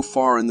got so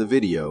far in the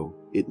video,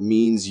 it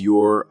means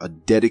you're a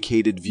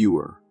dedicated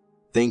viewer.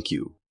 Thank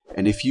you.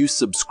 And if you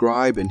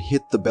subscribe and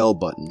hit the bell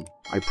button,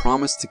 I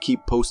promise to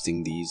keep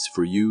posting these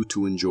for you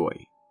to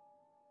enjoy.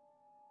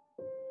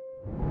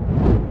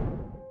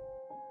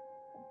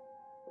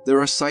 There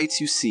are sights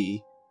you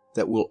see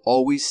that will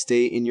always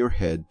stay in your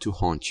head to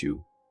haunt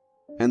you.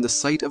 And the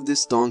sight of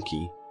this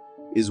donkey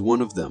is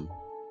one of them.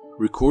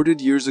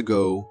 Recorded years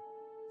ago,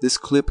 This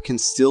clip can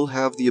still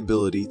have the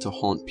ability to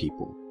haunt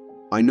people.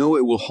 I know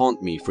it will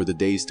haunt me for the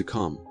days to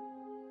come.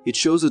 It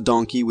shows a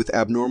donkey with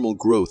abnormal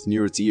growth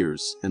near its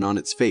ears and on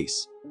its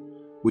face,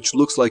 which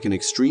looks like an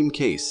extreme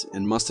case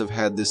and must have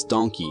had this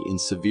donkey in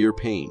severe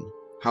pain.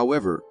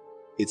 However,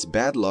 its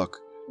bad luck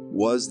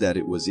was that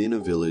it was in a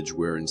village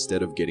where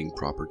instead of getting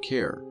proper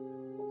care,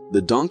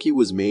 the donkey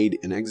was made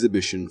an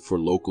exhibition for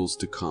locals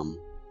to come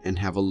and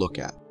have a look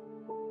at.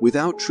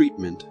 Without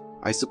treatment,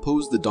 I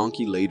suppose the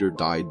donkey later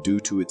died due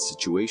to its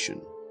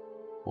situation,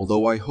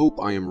 although I hope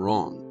I am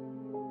wrong.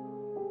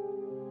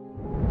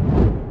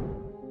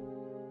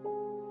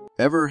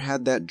 Ever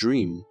had that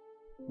dream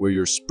where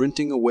you're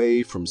sprinting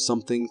away from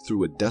something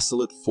through a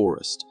desolate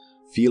forest,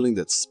 feeling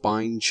that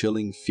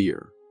spine-chilling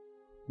fear?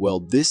 Well,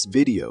 this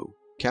video,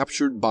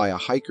 captured by a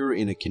hiker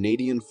in a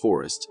Canadian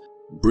forest,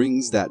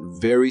 brings that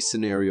very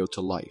scenario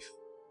to life.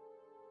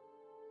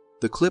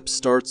 The clip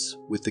starts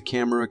with the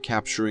camera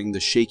capturing the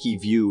shaky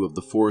view of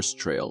the forest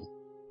trail,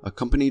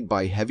 accompanied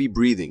by heavy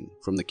breathing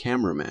from the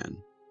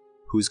cameraman,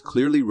 who's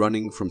clearly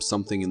running from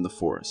something in the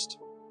forest.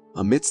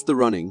 Amidst the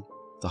running,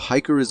 the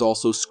hiker is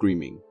also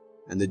screaming,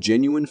 and the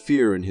genuine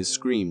fear in his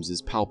screams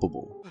is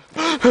palpable.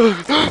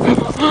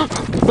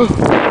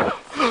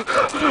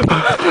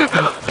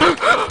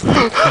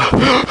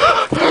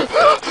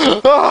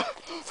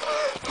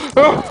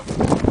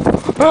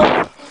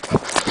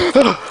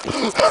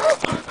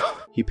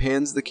 He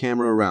pans the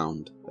camera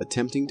around,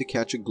 attempting to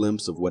catch a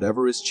glimpse of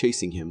whatever is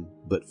chasing him,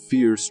 but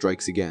fear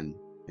strikes again,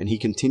 and he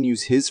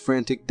continues his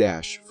frantic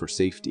dash for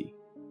safety.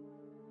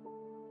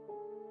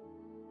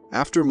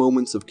 After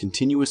moments of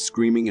continuous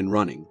screaming and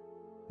running,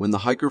 when the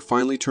hiker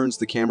finally turns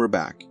the camera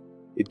back,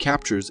 it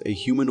captures a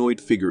humanoid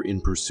figure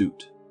in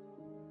pursuit.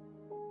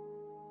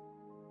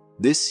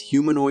 This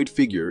humanoid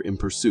figure in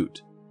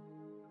pursuit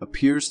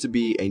appears to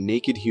be a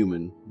naked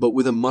human, but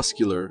with a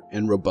muscular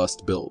and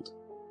robust build.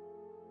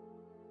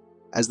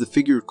 As the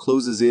figure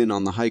closes in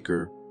on the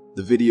hiker,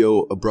 the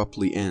video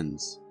abruptly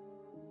ends.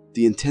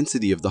 The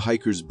intensity of the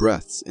hiker's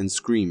breaths and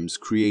screams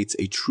creates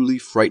a truly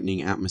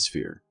frightening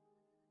atmosphere.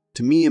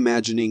 To me,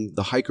 imagining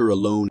the hiker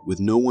alone with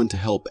no one to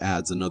help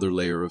adds another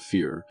layer of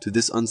fear to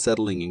this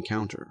unsettling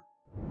encounter.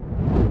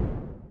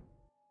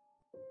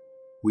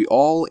 We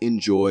all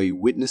enjoy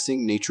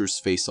witnessing nature's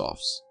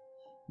face-offs,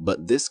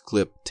 but this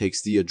clip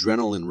takes the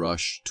adrenaline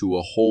rush to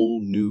a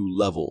whole new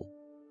level.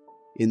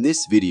 In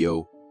this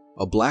video,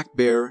 a black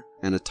bear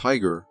and a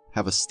tiger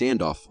have a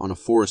standoff on a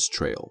forest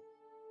trail.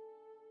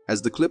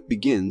 As the clip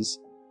begins,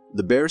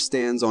 the bear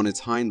stands on its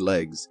hind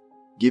legs,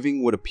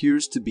 giving what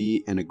appears to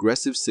be an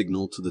aggressive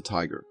signal to the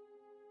tiger,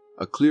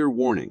 a clear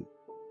warning.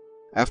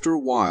 After a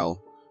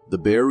while, the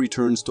bear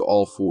returns to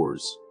all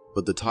fours,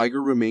 but the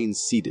tiger remains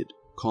seated,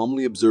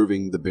 calmly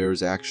observing the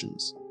bear's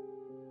actions.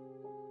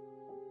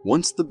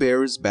 Once the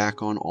bear is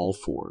back on all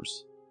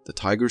fours, the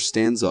tiger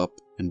stands up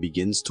and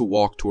begins to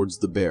walk towards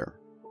the bear.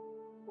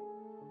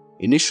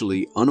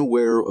 Initially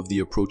unaware of the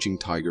approaching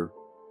tiger,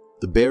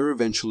 the bear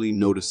eventually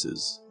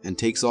notices and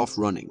takes off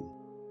running,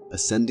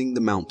 ascending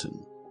the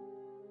mountain.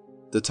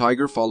 The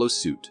tiger follows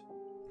suit,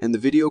 and the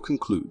video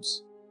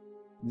concludes.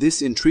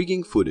 This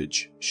intriguing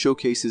footage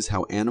showcases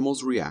how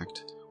animals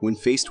react when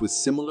faced with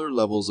similar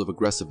levels of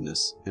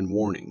aggressiveness and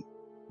warning.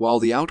 While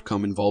the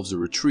outcome involves a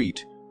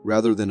retreat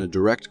rather than a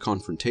direct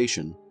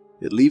confrontation,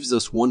 it leaves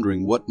us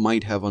wondering what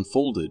might have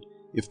unfolded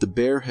if the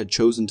bear had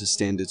chosen to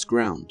stand its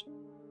ground.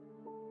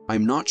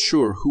 I'm not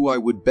sure who I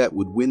would bet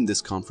would win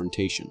this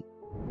confrontation.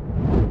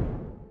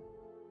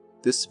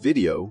 This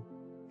video,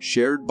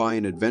 shared by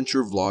an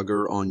adventure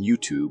vlogger on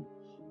YouTube,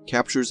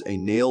 captures a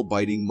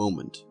nail-biting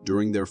moment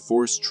during their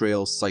forest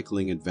trail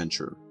cycling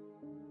adventure.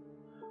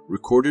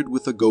 Recorded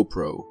with a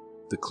GoPro,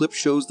 the clip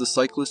shows the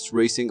cyclists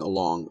racing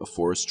along a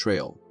forest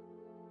trail.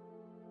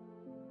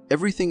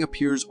 Everything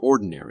appears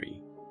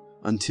ordinary,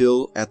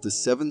 until at the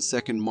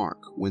 7-second mark,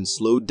 when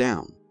slowed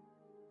down,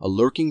 a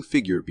lurking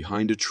figure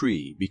behind a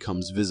tree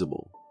becomes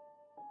visible.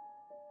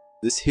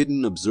 This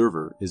hidden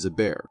observer is a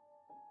bear,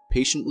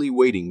 patiently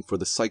waiting for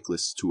the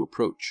cyclists to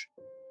approach,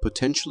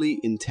 potentially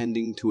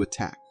intending to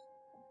attack.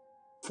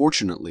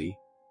 Fortunately,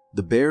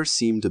 the bear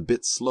seemed a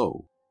bit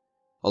slow,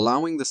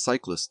 allowing the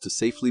cyclists to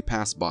safely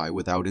pass by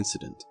without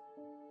incident.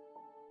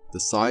 The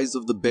size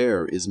of the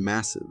bear is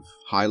massive,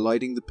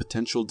 highlighting the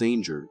potential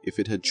danger if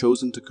it had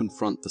chosen to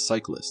confront the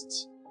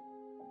cyclists.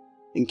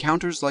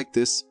 Encounters like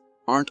this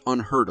aren't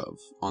unheard of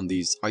on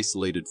these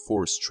isolated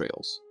forest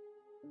trails.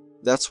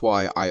 That's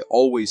why I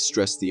always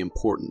stress the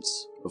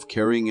importance of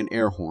carrying an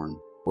air horn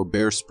or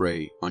bear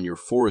spray on your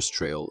forest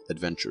trail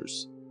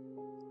adventures.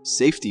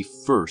 Safety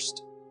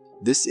first.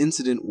 This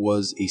incident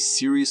was a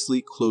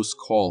seriously close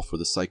call for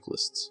the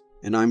cyclists,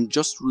 and I'm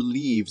just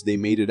relieved they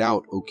made it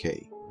out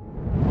okay.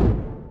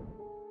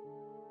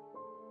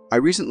 I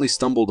recently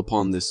stumbled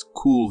upon this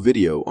cool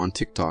video on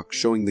TikTok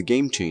showing the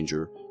game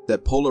changer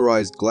that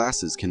polarized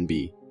glasses can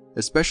be,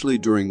 especially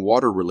during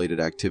water-related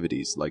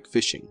activities like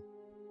fishing.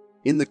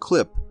 In the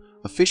clip,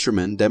 a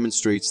fisherman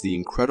demonstrates the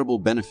incredible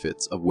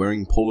benefits of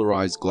wearing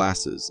polarized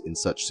glasses in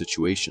such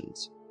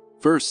situations.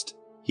 First,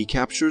 He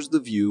captures the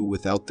view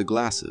without the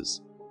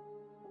glasses,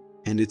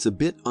 and it's a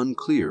bit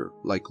unclear,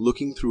 like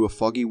looking through a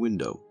foggy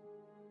window.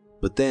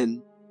 But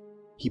then,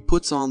 he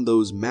puts on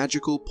those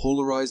magical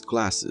polarized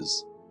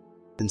glasses,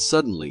 and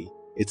suddenly,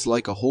 it's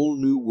like a whole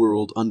new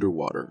world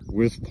underwater.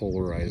 With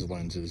polarized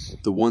lenses.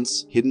 The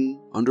once hidden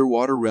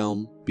underwater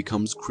realm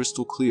becomes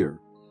crystal clear.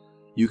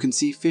 You can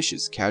see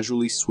fishes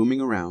casually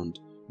swimming around,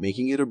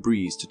 making it a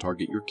breeze to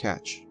target your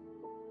catch.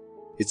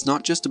 It's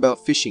not just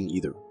about fishing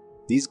either.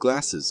 These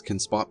glasses can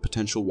spot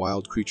potential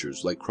wild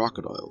creatures like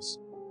crocodiles,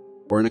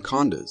 or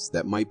anacondas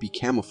that might be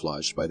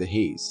camouflaged by the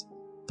haze.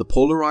 The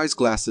polarized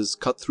glasses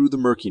cut through the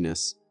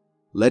murkiness,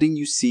 letting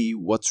you see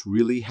what's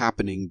really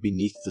happening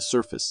beneath the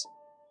surface.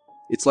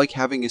 It's like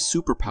having a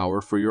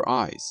superpower for your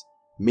eyes,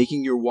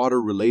 making your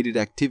water-related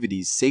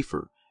activities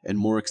safer and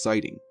more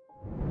exciting.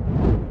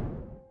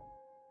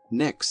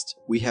 Next,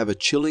 we have a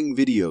chilling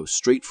video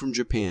straight from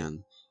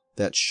Japan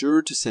that's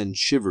sure to send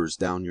shivers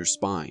down your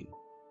spine.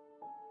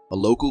 A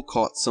local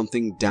caught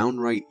something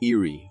downright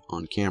eerie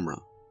on camera.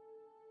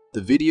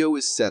 The video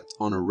is set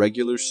on a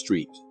regular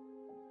street,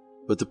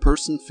 but the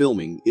person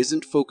filming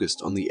isn't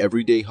focused on the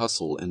everyday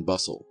hustle and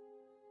bustle.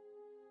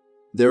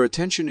 Their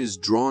attention is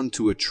drawn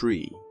to a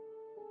tree,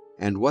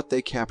 and what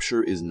they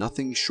capture is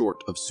nothing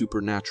short of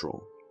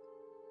supernatural.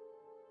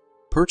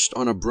 Perched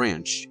on a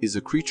branch is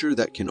a creature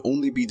that can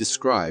only be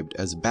described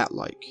as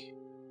bat-like.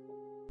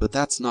 But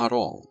that's not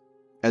all.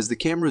 As the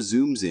camera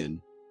zooms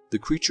in, the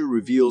creature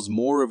reveals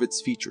more of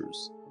its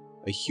features: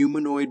 a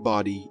humanoid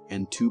body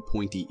and 2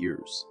 pointy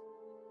ears.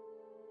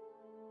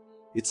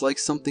 It's like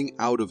something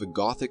out of a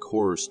gothic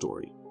horror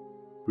story,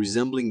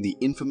 resembling the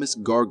infamous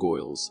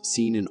gargoyles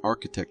seen in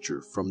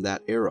architecture from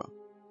that era.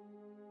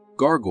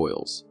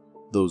 Gargoyles,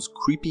 those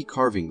creepy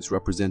carvings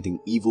representing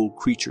evil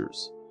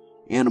creatures,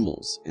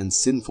 animals, and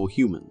sinful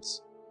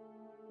humans.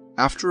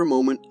 After a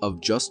moment of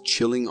just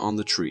chilling on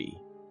the tree,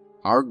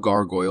 our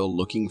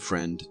gargoyle-looking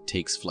friend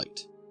takes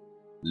flight,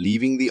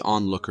 leaving the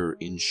onlooker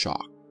in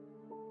shock.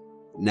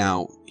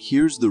 Now,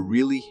 here's the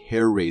really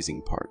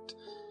hair-raising part.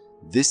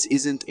 This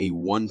isn't a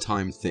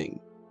one-time thing.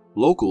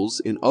 Locals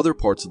in other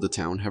parts of the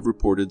town have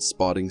reported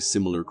spotting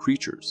similar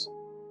creatures.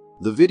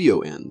 The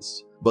video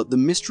ends, but the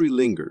mystery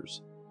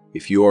lingers.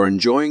 If you are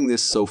enjoying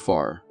this so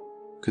far,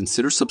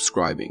 consider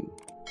subscribing.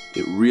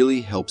 It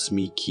really helps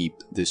me keep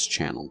this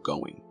channel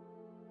going.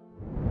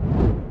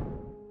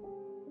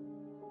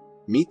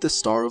 Meet the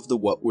star of the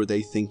What Were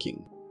They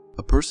Thinking?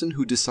 A person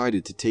who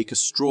decided to take a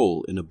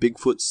stroll in a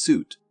Bigfoot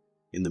suit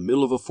in the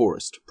middle of a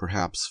forest,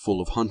 perhaps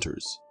full of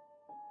hunters.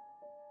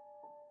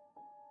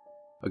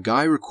 A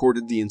guy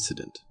recorded the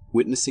incident,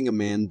 witnessing a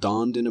man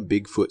donned in a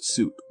Bigfoot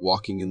suit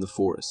walking in the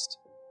forest.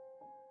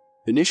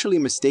 Initially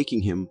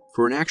mistaking him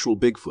for an actual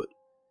Bigfoot,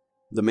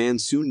 the man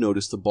soon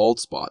noticed a bald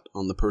spot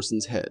on the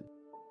person's head,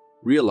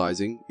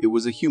 realizing it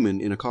was a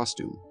human in a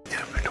costume.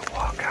 I'm gonna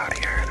walk out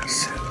here in a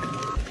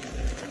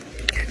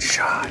suit. Get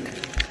shot.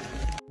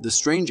 The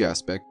strange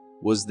aspect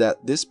was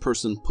that this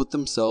person put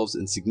themselves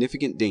in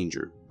significant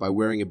danger by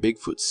wearing a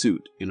Bigfoot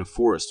suit in a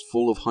forest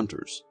full of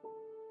hunters.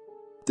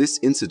 This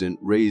incident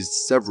raised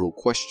several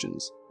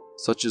questions,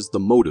 such as the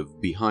motive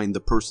behind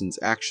the person's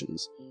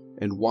actions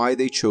and why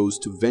they chose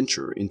to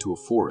venture into a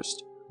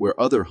forest where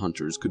other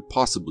hunters could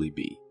possibly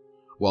be,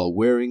 while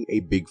wearing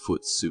a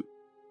Bigfoot suit.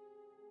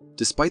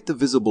 Despite the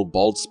visible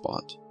bald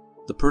spot,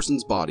 the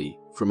person's body,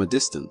 from a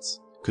distance,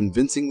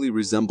 convincingly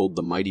resembled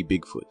the mighty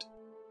Bigfoot.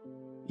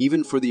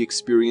 Even for the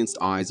experienced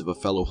eyes of a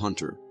fellow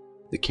hunter,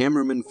 the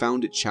cameraman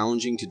found it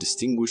challenging to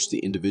distinguish the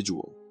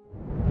individual.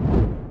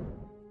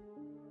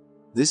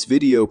 This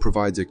video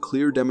provides a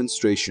clear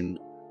demonstration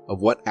of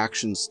what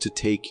actions to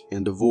take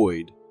and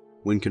avoid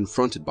when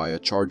confronted by a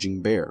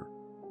charging bear.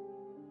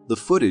 The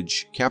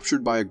footage,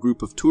 captured by a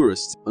group of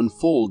tourists,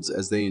 unfolds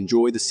as they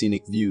enjoy the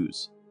scenic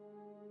views.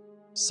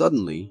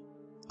 Suddenly,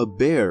 a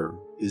bear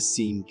is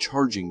seen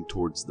charging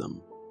towards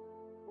them.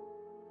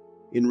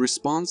 In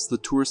response, the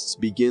tourists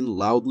begin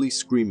loudly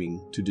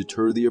screaming to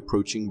deter the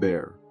approaching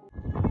bear.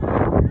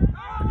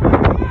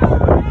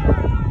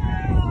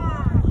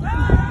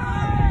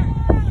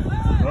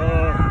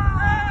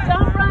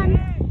 Don't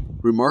run!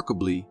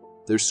 Remarkably,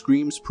 their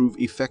screams prove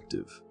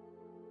effective,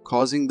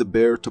 causing the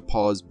bear to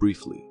pause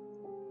briefly.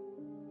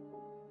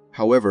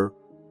 However,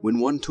 when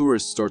one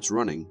tourist starts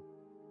running,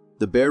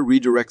 the bear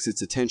redirects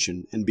its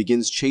attention and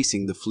begins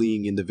chasing the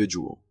fleeing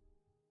individual.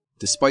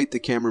 Despite the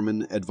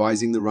cameraman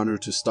advising the runner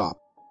to stop,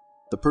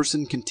 the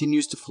person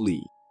continues to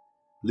flee,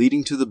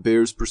 leading to the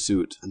bear's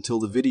pursuit until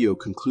the video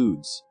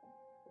concludes.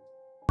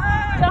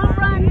 Don't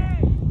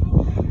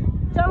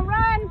run! Don't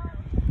run!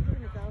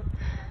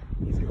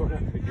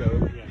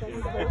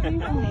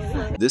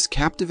 This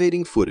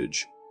captivating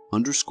footage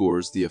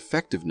underscores the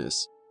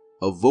effectiveness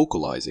of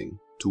vocalizing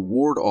to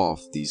ward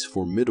off these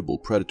formidable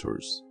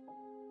predators.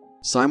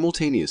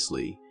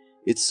 Simultaneously,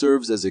 it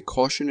serves as a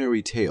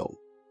cautionary tale,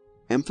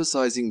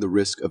 emphasizing the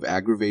risk of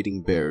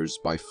aggravating bears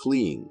by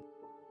fleeing,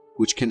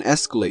 which can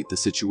escalate the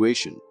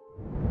situation.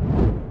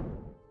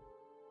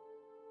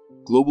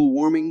 Global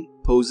warming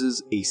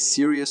poses a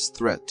serious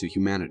threat to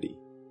humanity.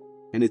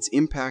 and its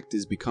impact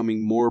is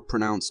becoming more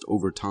pronounced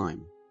over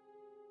time.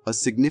 A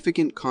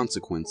significant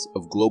consequence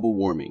of global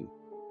warming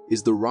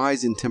is the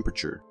rise in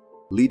temperature,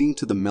 leading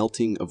to the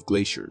melting of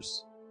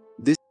glaciers.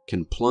 This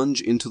can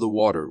plunge into the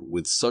water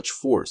with such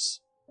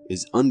force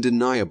is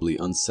undeniably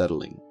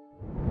unsettling.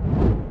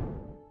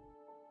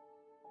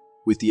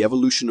 With the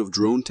evolution of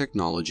drone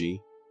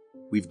technology,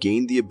 we've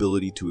gained the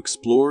ability to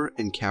explore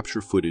and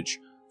capture footage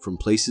from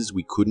places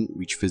we couldn't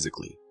reach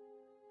physically.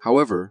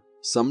 However,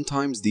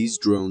 sometimes these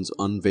drones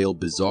unveil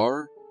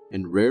bizarre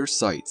and rare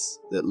sights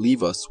that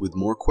leave us with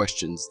more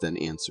questions than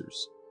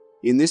answers.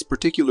 In this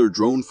particular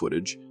drone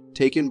footage,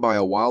 taken by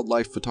a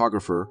wildlife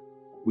photographer,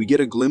 we get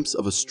a glimpse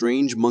of a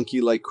strange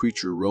monkey-like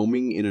creature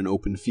roaming in an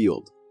open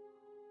field.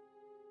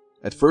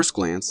 At first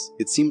glance,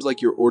 it seems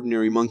like your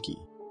ordinary monkey,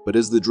 but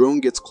as the drone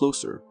gets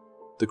closer,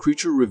 the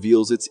creature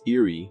reveals its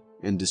eerie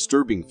and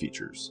disturbing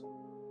features.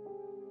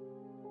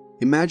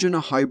 Imagine a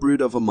hybrid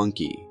of a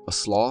monkey, a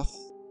sloth,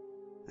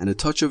 and a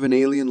touch of an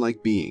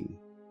alien-like being.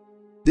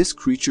 This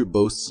creature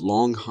boasts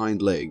long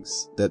hind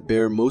legs that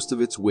bear most of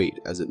its weight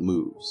as it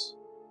moves.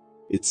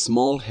 Its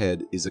small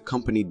head is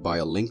accompanied by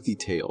a lengthy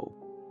tail,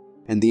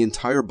 and the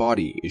entire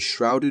body is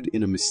shrouded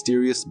in a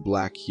mysterious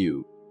black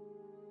hue.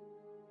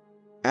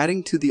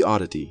 Adding to the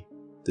oddity,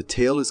 the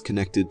tail is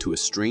connected to a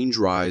strange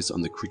rise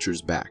on the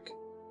creature's back.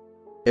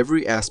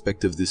 Every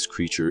aspect of this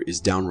creature is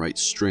downright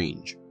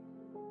strange.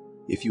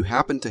 If you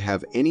happen to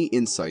have any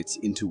insights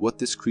into what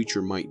this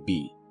creature might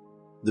be,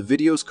 the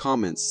video's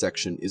comments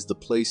section is the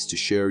place to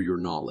share your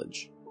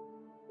knowledge.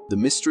 The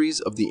mysteries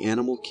of the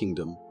animal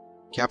kingdom,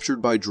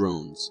 captured by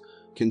drones,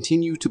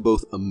 continue to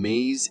both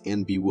amaze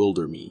and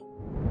bewilder me.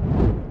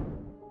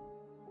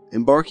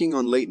 Embarking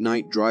on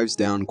late-night drives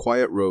down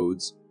quiet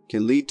roads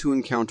can lead to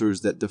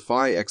encounters that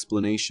defy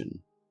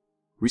explanation.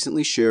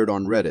 Recently shared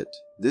on Reddit,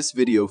 this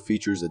video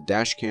features a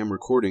dashcam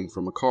recording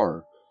from a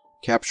car,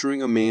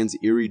 capturing a man's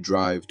eerie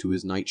drive to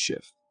his night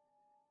shift.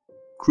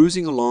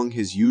 Cruising along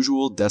his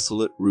usual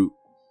desolate route,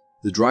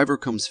 the driver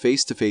comes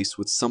face to face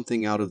with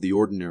something out of the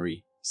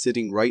ordinary,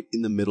 sitting right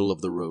in the middle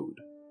of the road.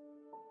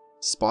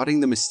 Spotting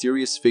the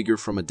mysterious figure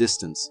from a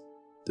distance,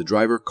 the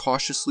driver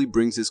cautiously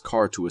brings his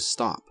car to a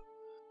stop.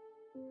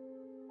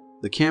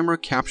 The camera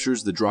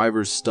captures the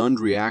driver's stunned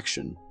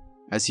reaction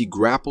as he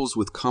grapples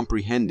with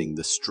comprehending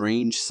the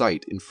strange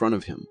sight in front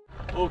of him.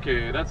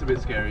 Okay, that's a bit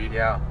scary.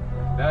 Yeah,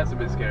 That's a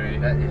bit scary.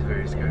 that is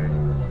very scary.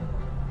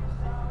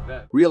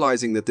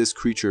 Realizing that this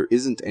creature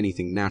isn't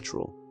anything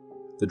natural,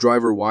 the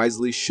driver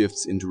wisely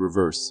shifts into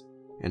reverse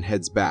and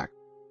heads back.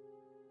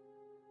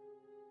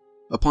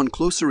 Upon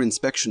closer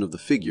inspection of the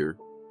figure,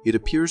 it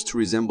appears to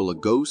resemble a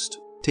ghost,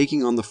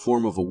 taking on the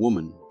form of a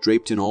woman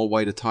draped in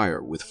all-white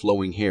attire with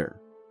flowing hair.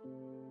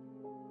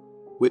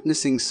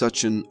 Witnessing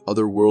such an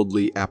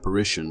otherworldly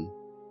apparition,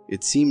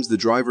 it seems the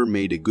driver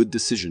made a good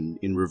decision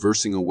in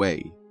reversing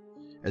away,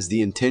 as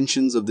the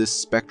intentions of this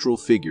spectral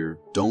figure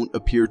don't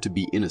appear to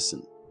be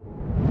innocent.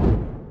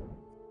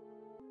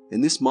 In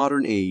this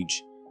modern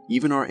age,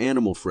 even our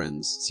animal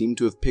friends seem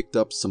to have picked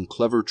up some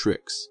clever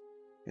tricks,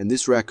 and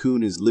this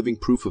raccoon is living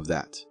proof of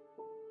that.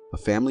 A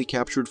family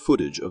captured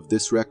footage of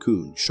this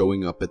raccoon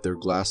showing up at their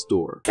glass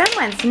door.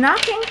 Someone's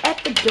knocking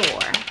at the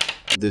door.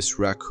 This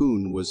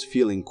raccoon was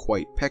feeling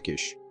quite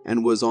peckish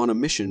and was on a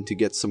mission to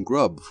get some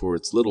grub for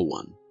its little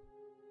one.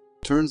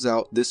 Turns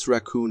out this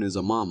raccoon is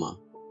a mama,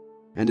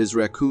 and as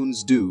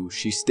raccoons do,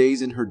 she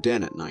stays in her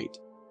den at night,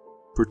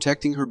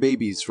 protecting her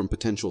babies from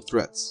potential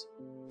threats.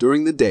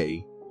 During the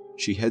day,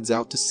 she heads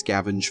out to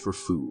scavenge for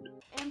food.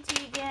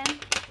 Empty again?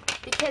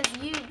 Because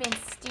you've been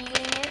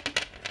stealing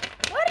it?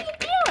 What are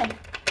you doing?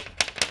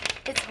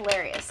 It's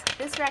hilarious.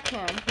 This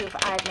raccoon, who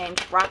I've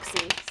named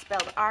Roxy,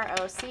 spelled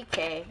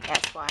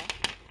R-O-C-K-S-Y,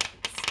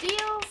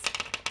 steals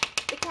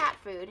the cat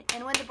food,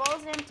 and when the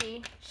bowl's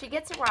empty, she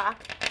gets a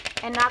rock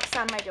and knocks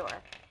on my door.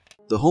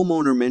 The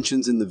homeowner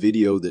mentions in the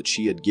video that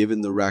she had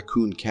given the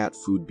raccoon cat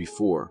food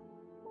before,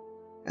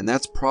 and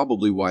that's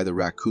probably why the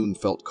raccoon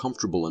felt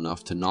comfortable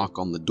enough to knock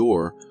on the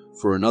door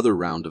for another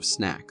round of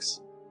snacks.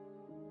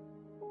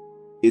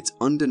 It's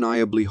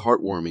undeniably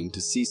heartwarming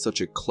to see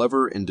such a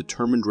clever and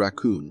determined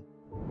raccoon.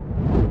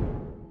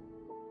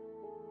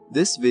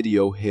 This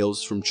video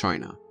hails from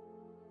China,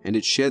 and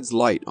it sheds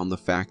light on the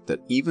fact that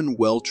even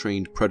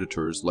well-trained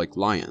predators like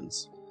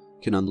lions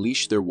can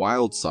unleash their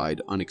wild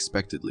side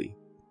unexpectedly.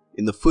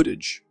 In the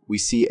footage, we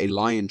see a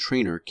lion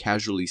trainer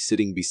casually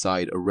sitting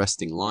beside a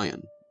resting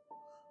lion,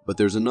 but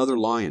there's another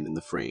lion in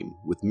the frame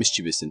with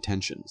mischievous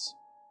intentions.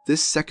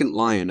 This second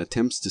lion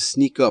attempts to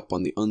sneak up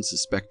on the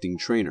unsuspecting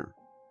trainer.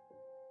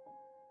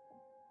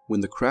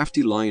 When the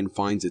crafty lion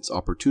finds its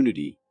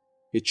opportunity,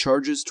 it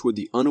charges toward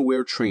the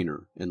unaware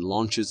trainer and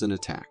launches an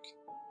attack.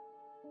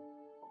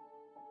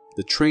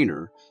 The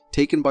trainer,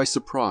 taken by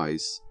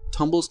surprise,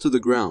 tumbles to the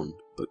ground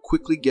but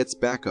quickly gets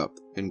back up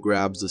and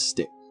grabs a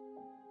stick.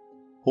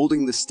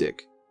 Holding the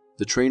stick,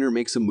 the trainer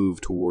makes a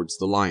move towards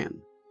the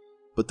lion,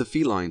 but the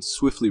feline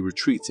swiftly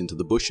retreats into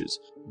the bushes,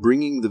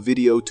 bringing the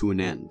video to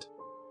an end.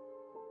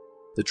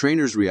 The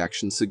trainer's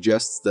reaction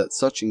suggests that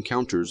such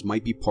encounters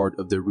might be part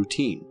of their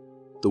routine,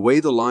 The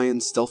way the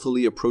lions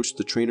stealthily approach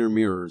the trainer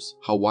mirrors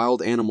how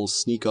wild animals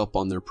sneak up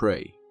on their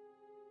prey.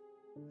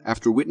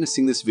 After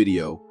witnessing this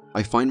video,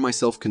 I find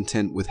myself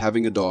content with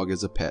having a dog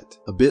as a pet,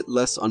 a bit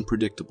less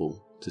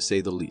unpredictable, to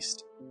say the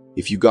least.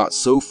 If you got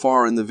so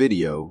far in the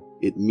video,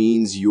 it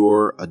means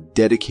you're a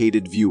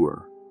dedicated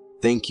viewer.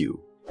 Thank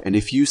you. And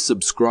if you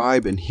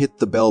subscribe and hit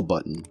the bell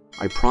button,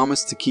 I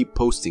promise to keep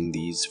posting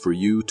these for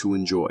you to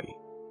enjoy.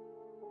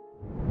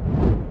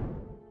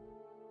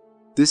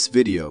 This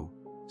video,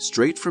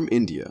 straight from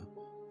India,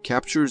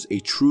 captures a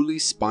truly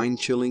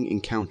spine-chilling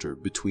encounter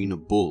between a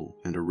bull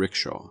and a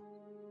rickshaw.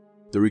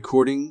 The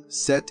recording,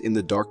 set in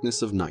the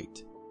darkness of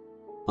night,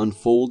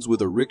 unfolds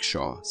with a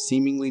rickshaw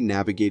seemingly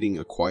navigating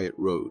a quiet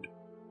road.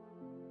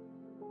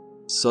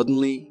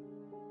 Suddenly,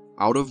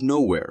 out of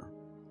nowhere,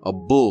 a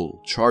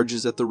bull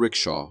charges at the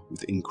rickshaw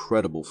with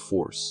incredible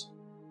force.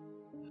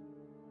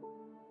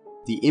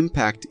 The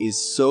impact is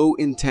so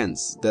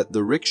intense that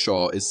the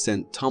rickshaw is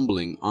sent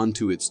tumbling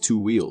onto its two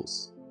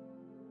wheels.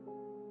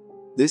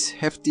 This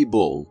hefty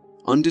bull,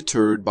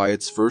 undeterred by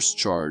its first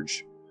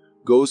charge,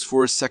 goes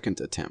for a second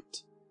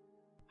attempt.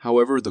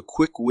 However, the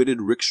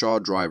quick-witted rickshaw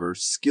driver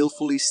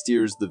skillfully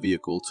steers the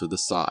vehicle to the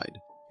side,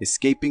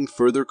 escaping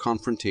further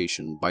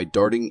confrontation by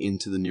darting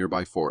into the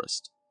nearby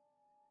forest.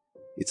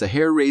 It's a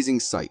hair-raising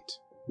sight,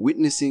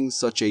 witnessing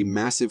such a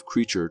massive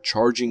creature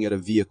charging at a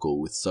vehicle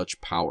with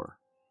such power.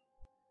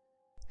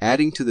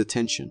 Adding to the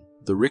tension,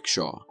 the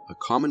rickshaw, a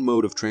common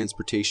mode of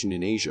transportation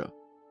in Asia,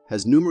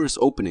 has numerous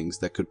openings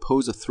that could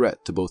pose a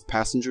threat to both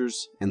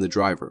passengers and the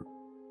driver.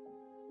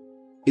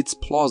 It's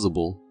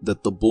plausible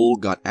that the bull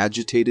got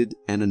agitated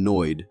and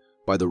annoyed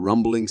by the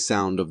rumbling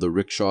sound of the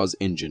rickshaw's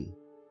engine.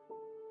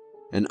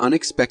 An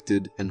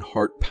unexpected and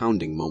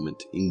heart-pounding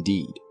moment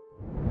indeed.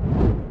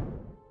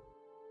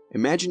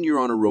 Imagine you're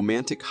on a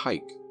romantic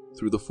hike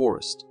through the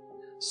forest,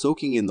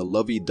 soaking in the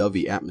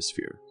lovey-dovey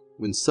atmosphere,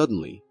 when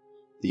suddenly,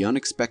 the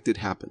unexpected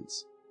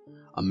happens.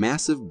 A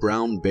massive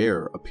brown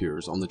bear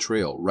appears on the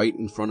trail right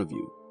in front of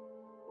you.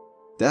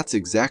 That's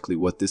exactly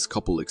what this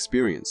couple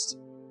experienced.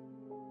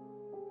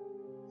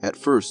 At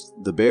first,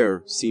 the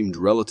bear seemed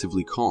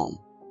relatively calm,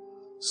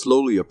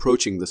 slowly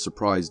approaching the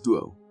surprised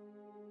duo.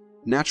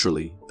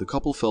 Naturally, the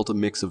couple felt a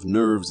mix of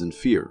nerves and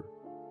fear,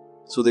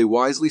 so they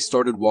wisely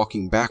started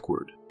walking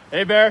backward.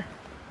 Hey, bear.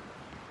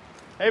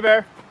 Hey,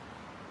 bear.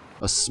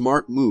 A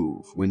smart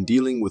move when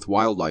dealing with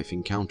wildlife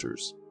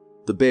encounters.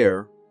 The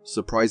bear,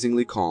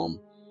 surprisingly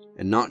calm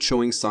and not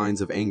showing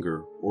signs of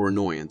anger or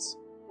annoyance,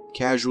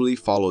 casually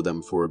followed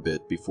them for a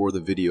bit before the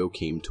video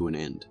came to an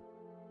end.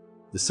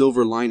 The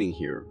silver lining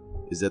here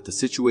is that the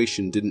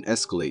situation didn't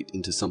escalate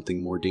into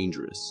something more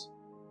dangerous.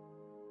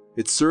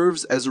 It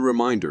serves as a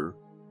reminder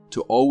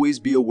to always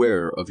be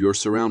aware of your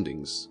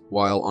surroundings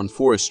while on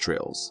forest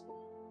trails,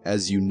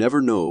 as you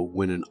never know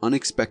when an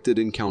unexpected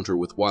encounter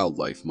with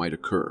wildlife might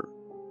occur.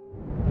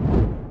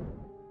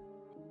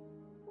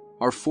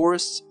 Our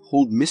forests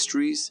hold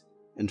mysteries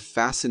and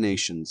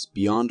fascinations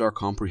beyond our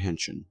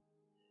comprehension,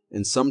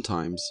 and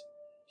sometimes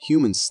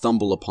humans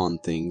stumble upon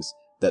things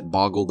that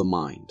boggle the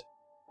mind.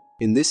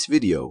 In this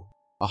video,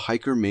 a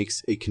hiker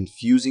makes a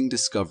confusing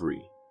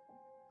discovery,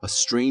 a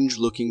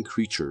strange-looking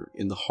creature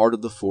in the heart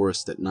of the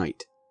forest at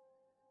night.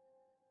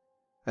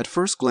 At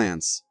first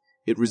glance,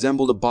 it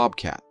resembled a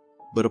bobcat,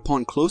 but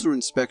upon closer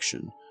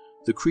inspection,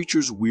 the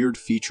creature's weird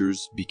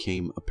features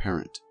became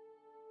apparent.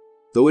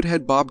 Though it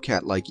had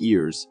bobcat-like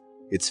ears,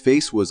 its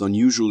face was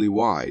unusually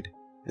wide,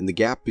 and the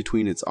gap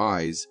between its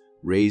eyes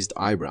raised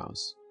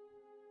eyebrows.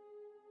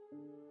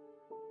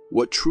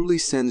 What truly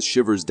sends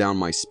shivers down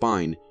my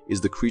spine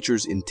is the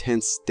creature's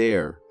intense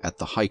stare at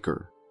the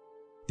hiker.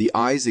 The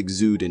eyes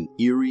exude an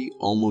eerie,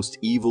 almost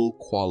evil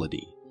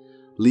quality,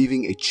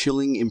 leaving a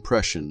chilling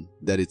impression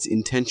that its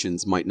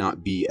intentions might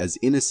not be as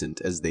innocent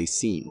as they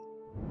seem.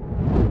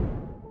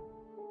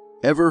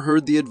 Ever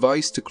heard the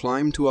advice to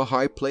climb to a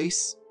high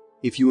place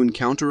if you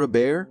encounter a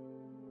bear?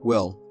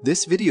 Well,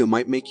 this video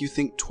might make you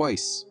think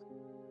twice.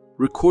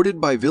 Recorded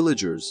by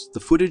villagers,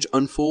 the footage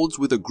unfolds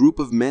with a group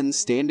of men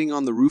standing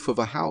on the roof of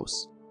a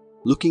house,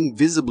 looking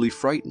visibly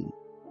frightened.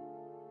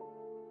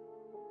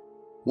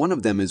 One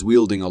of them is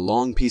wielding a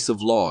long piece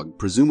of log,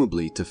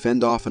 presumably to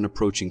fend off an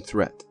approaching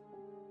threat.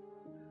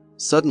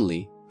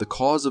 Suddenly, the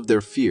cause of their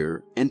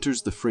fear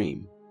enters the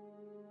frame.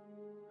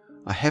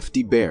 A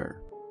hefty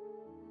bear.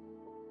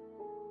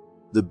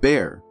 The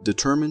bear,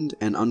 determined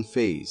and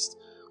unfazed,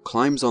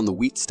 climbs on the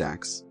wheat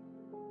stacks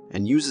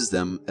and uses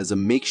them as a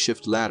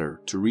makeshift ladder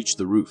to reach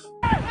the roof.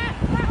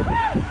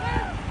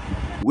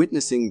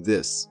 Witnessing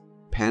this,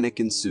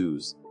 panic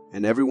ensues,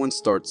 and everyone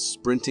starts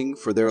sprinting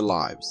for their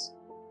lives.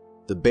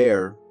 The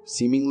bear,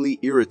 seemingly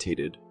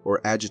irritated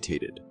or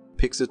agitated,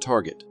 picks a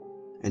target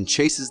and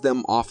chases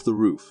them off the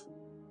roof.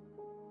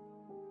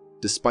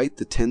 Despite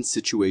the tense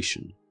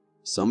situation,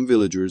 some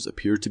villagers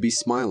appear to be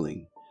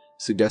smiling,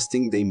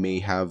 suggesting they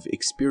may have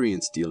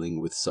experience dealing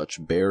with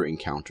such bear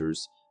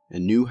encounters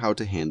and knew how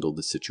to handle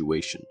the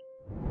situation.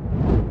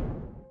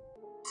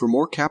 For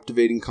more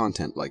captivating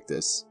content like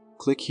this,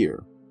 click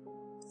here.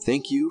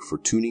 Thank you for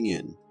tuning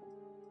in.